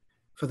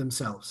for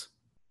themselves.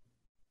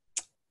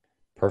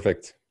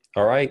 Perfect.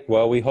 All right.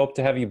 Well, we hope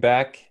to have you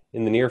back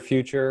in the near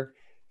future.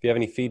 If you have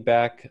any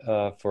feedback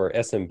for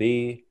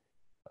SMB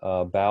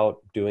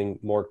about doing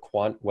more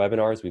quant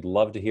webinars, we'd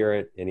love to hear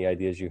it. Any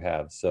ideas you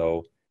have.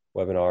 So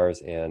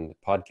webinars and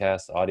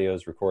podcasts,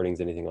 audios, recordings,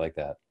 anything like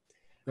that.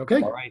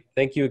 Okay. All right.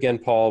 Thank you again,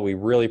 Paul. We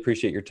really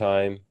appreciate your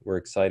time. We're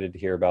excited to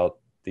hear about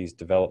these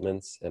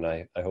developments. And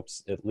I hope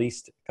at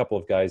least a couple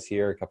of guys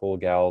here, a couple of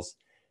gals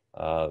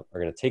are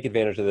going to take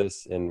advantage of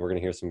this. And we're going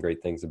to hear some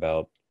great things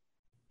about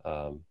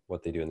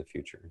what they do in the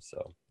future.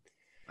 So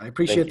I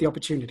appreciate the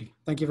opportunity.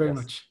 Thank you very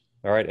much.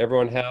 All right,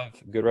 everyone, have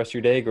a good rest of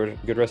your day,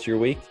 good rest of your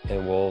week,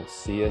 and we'll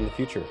see you in the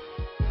future.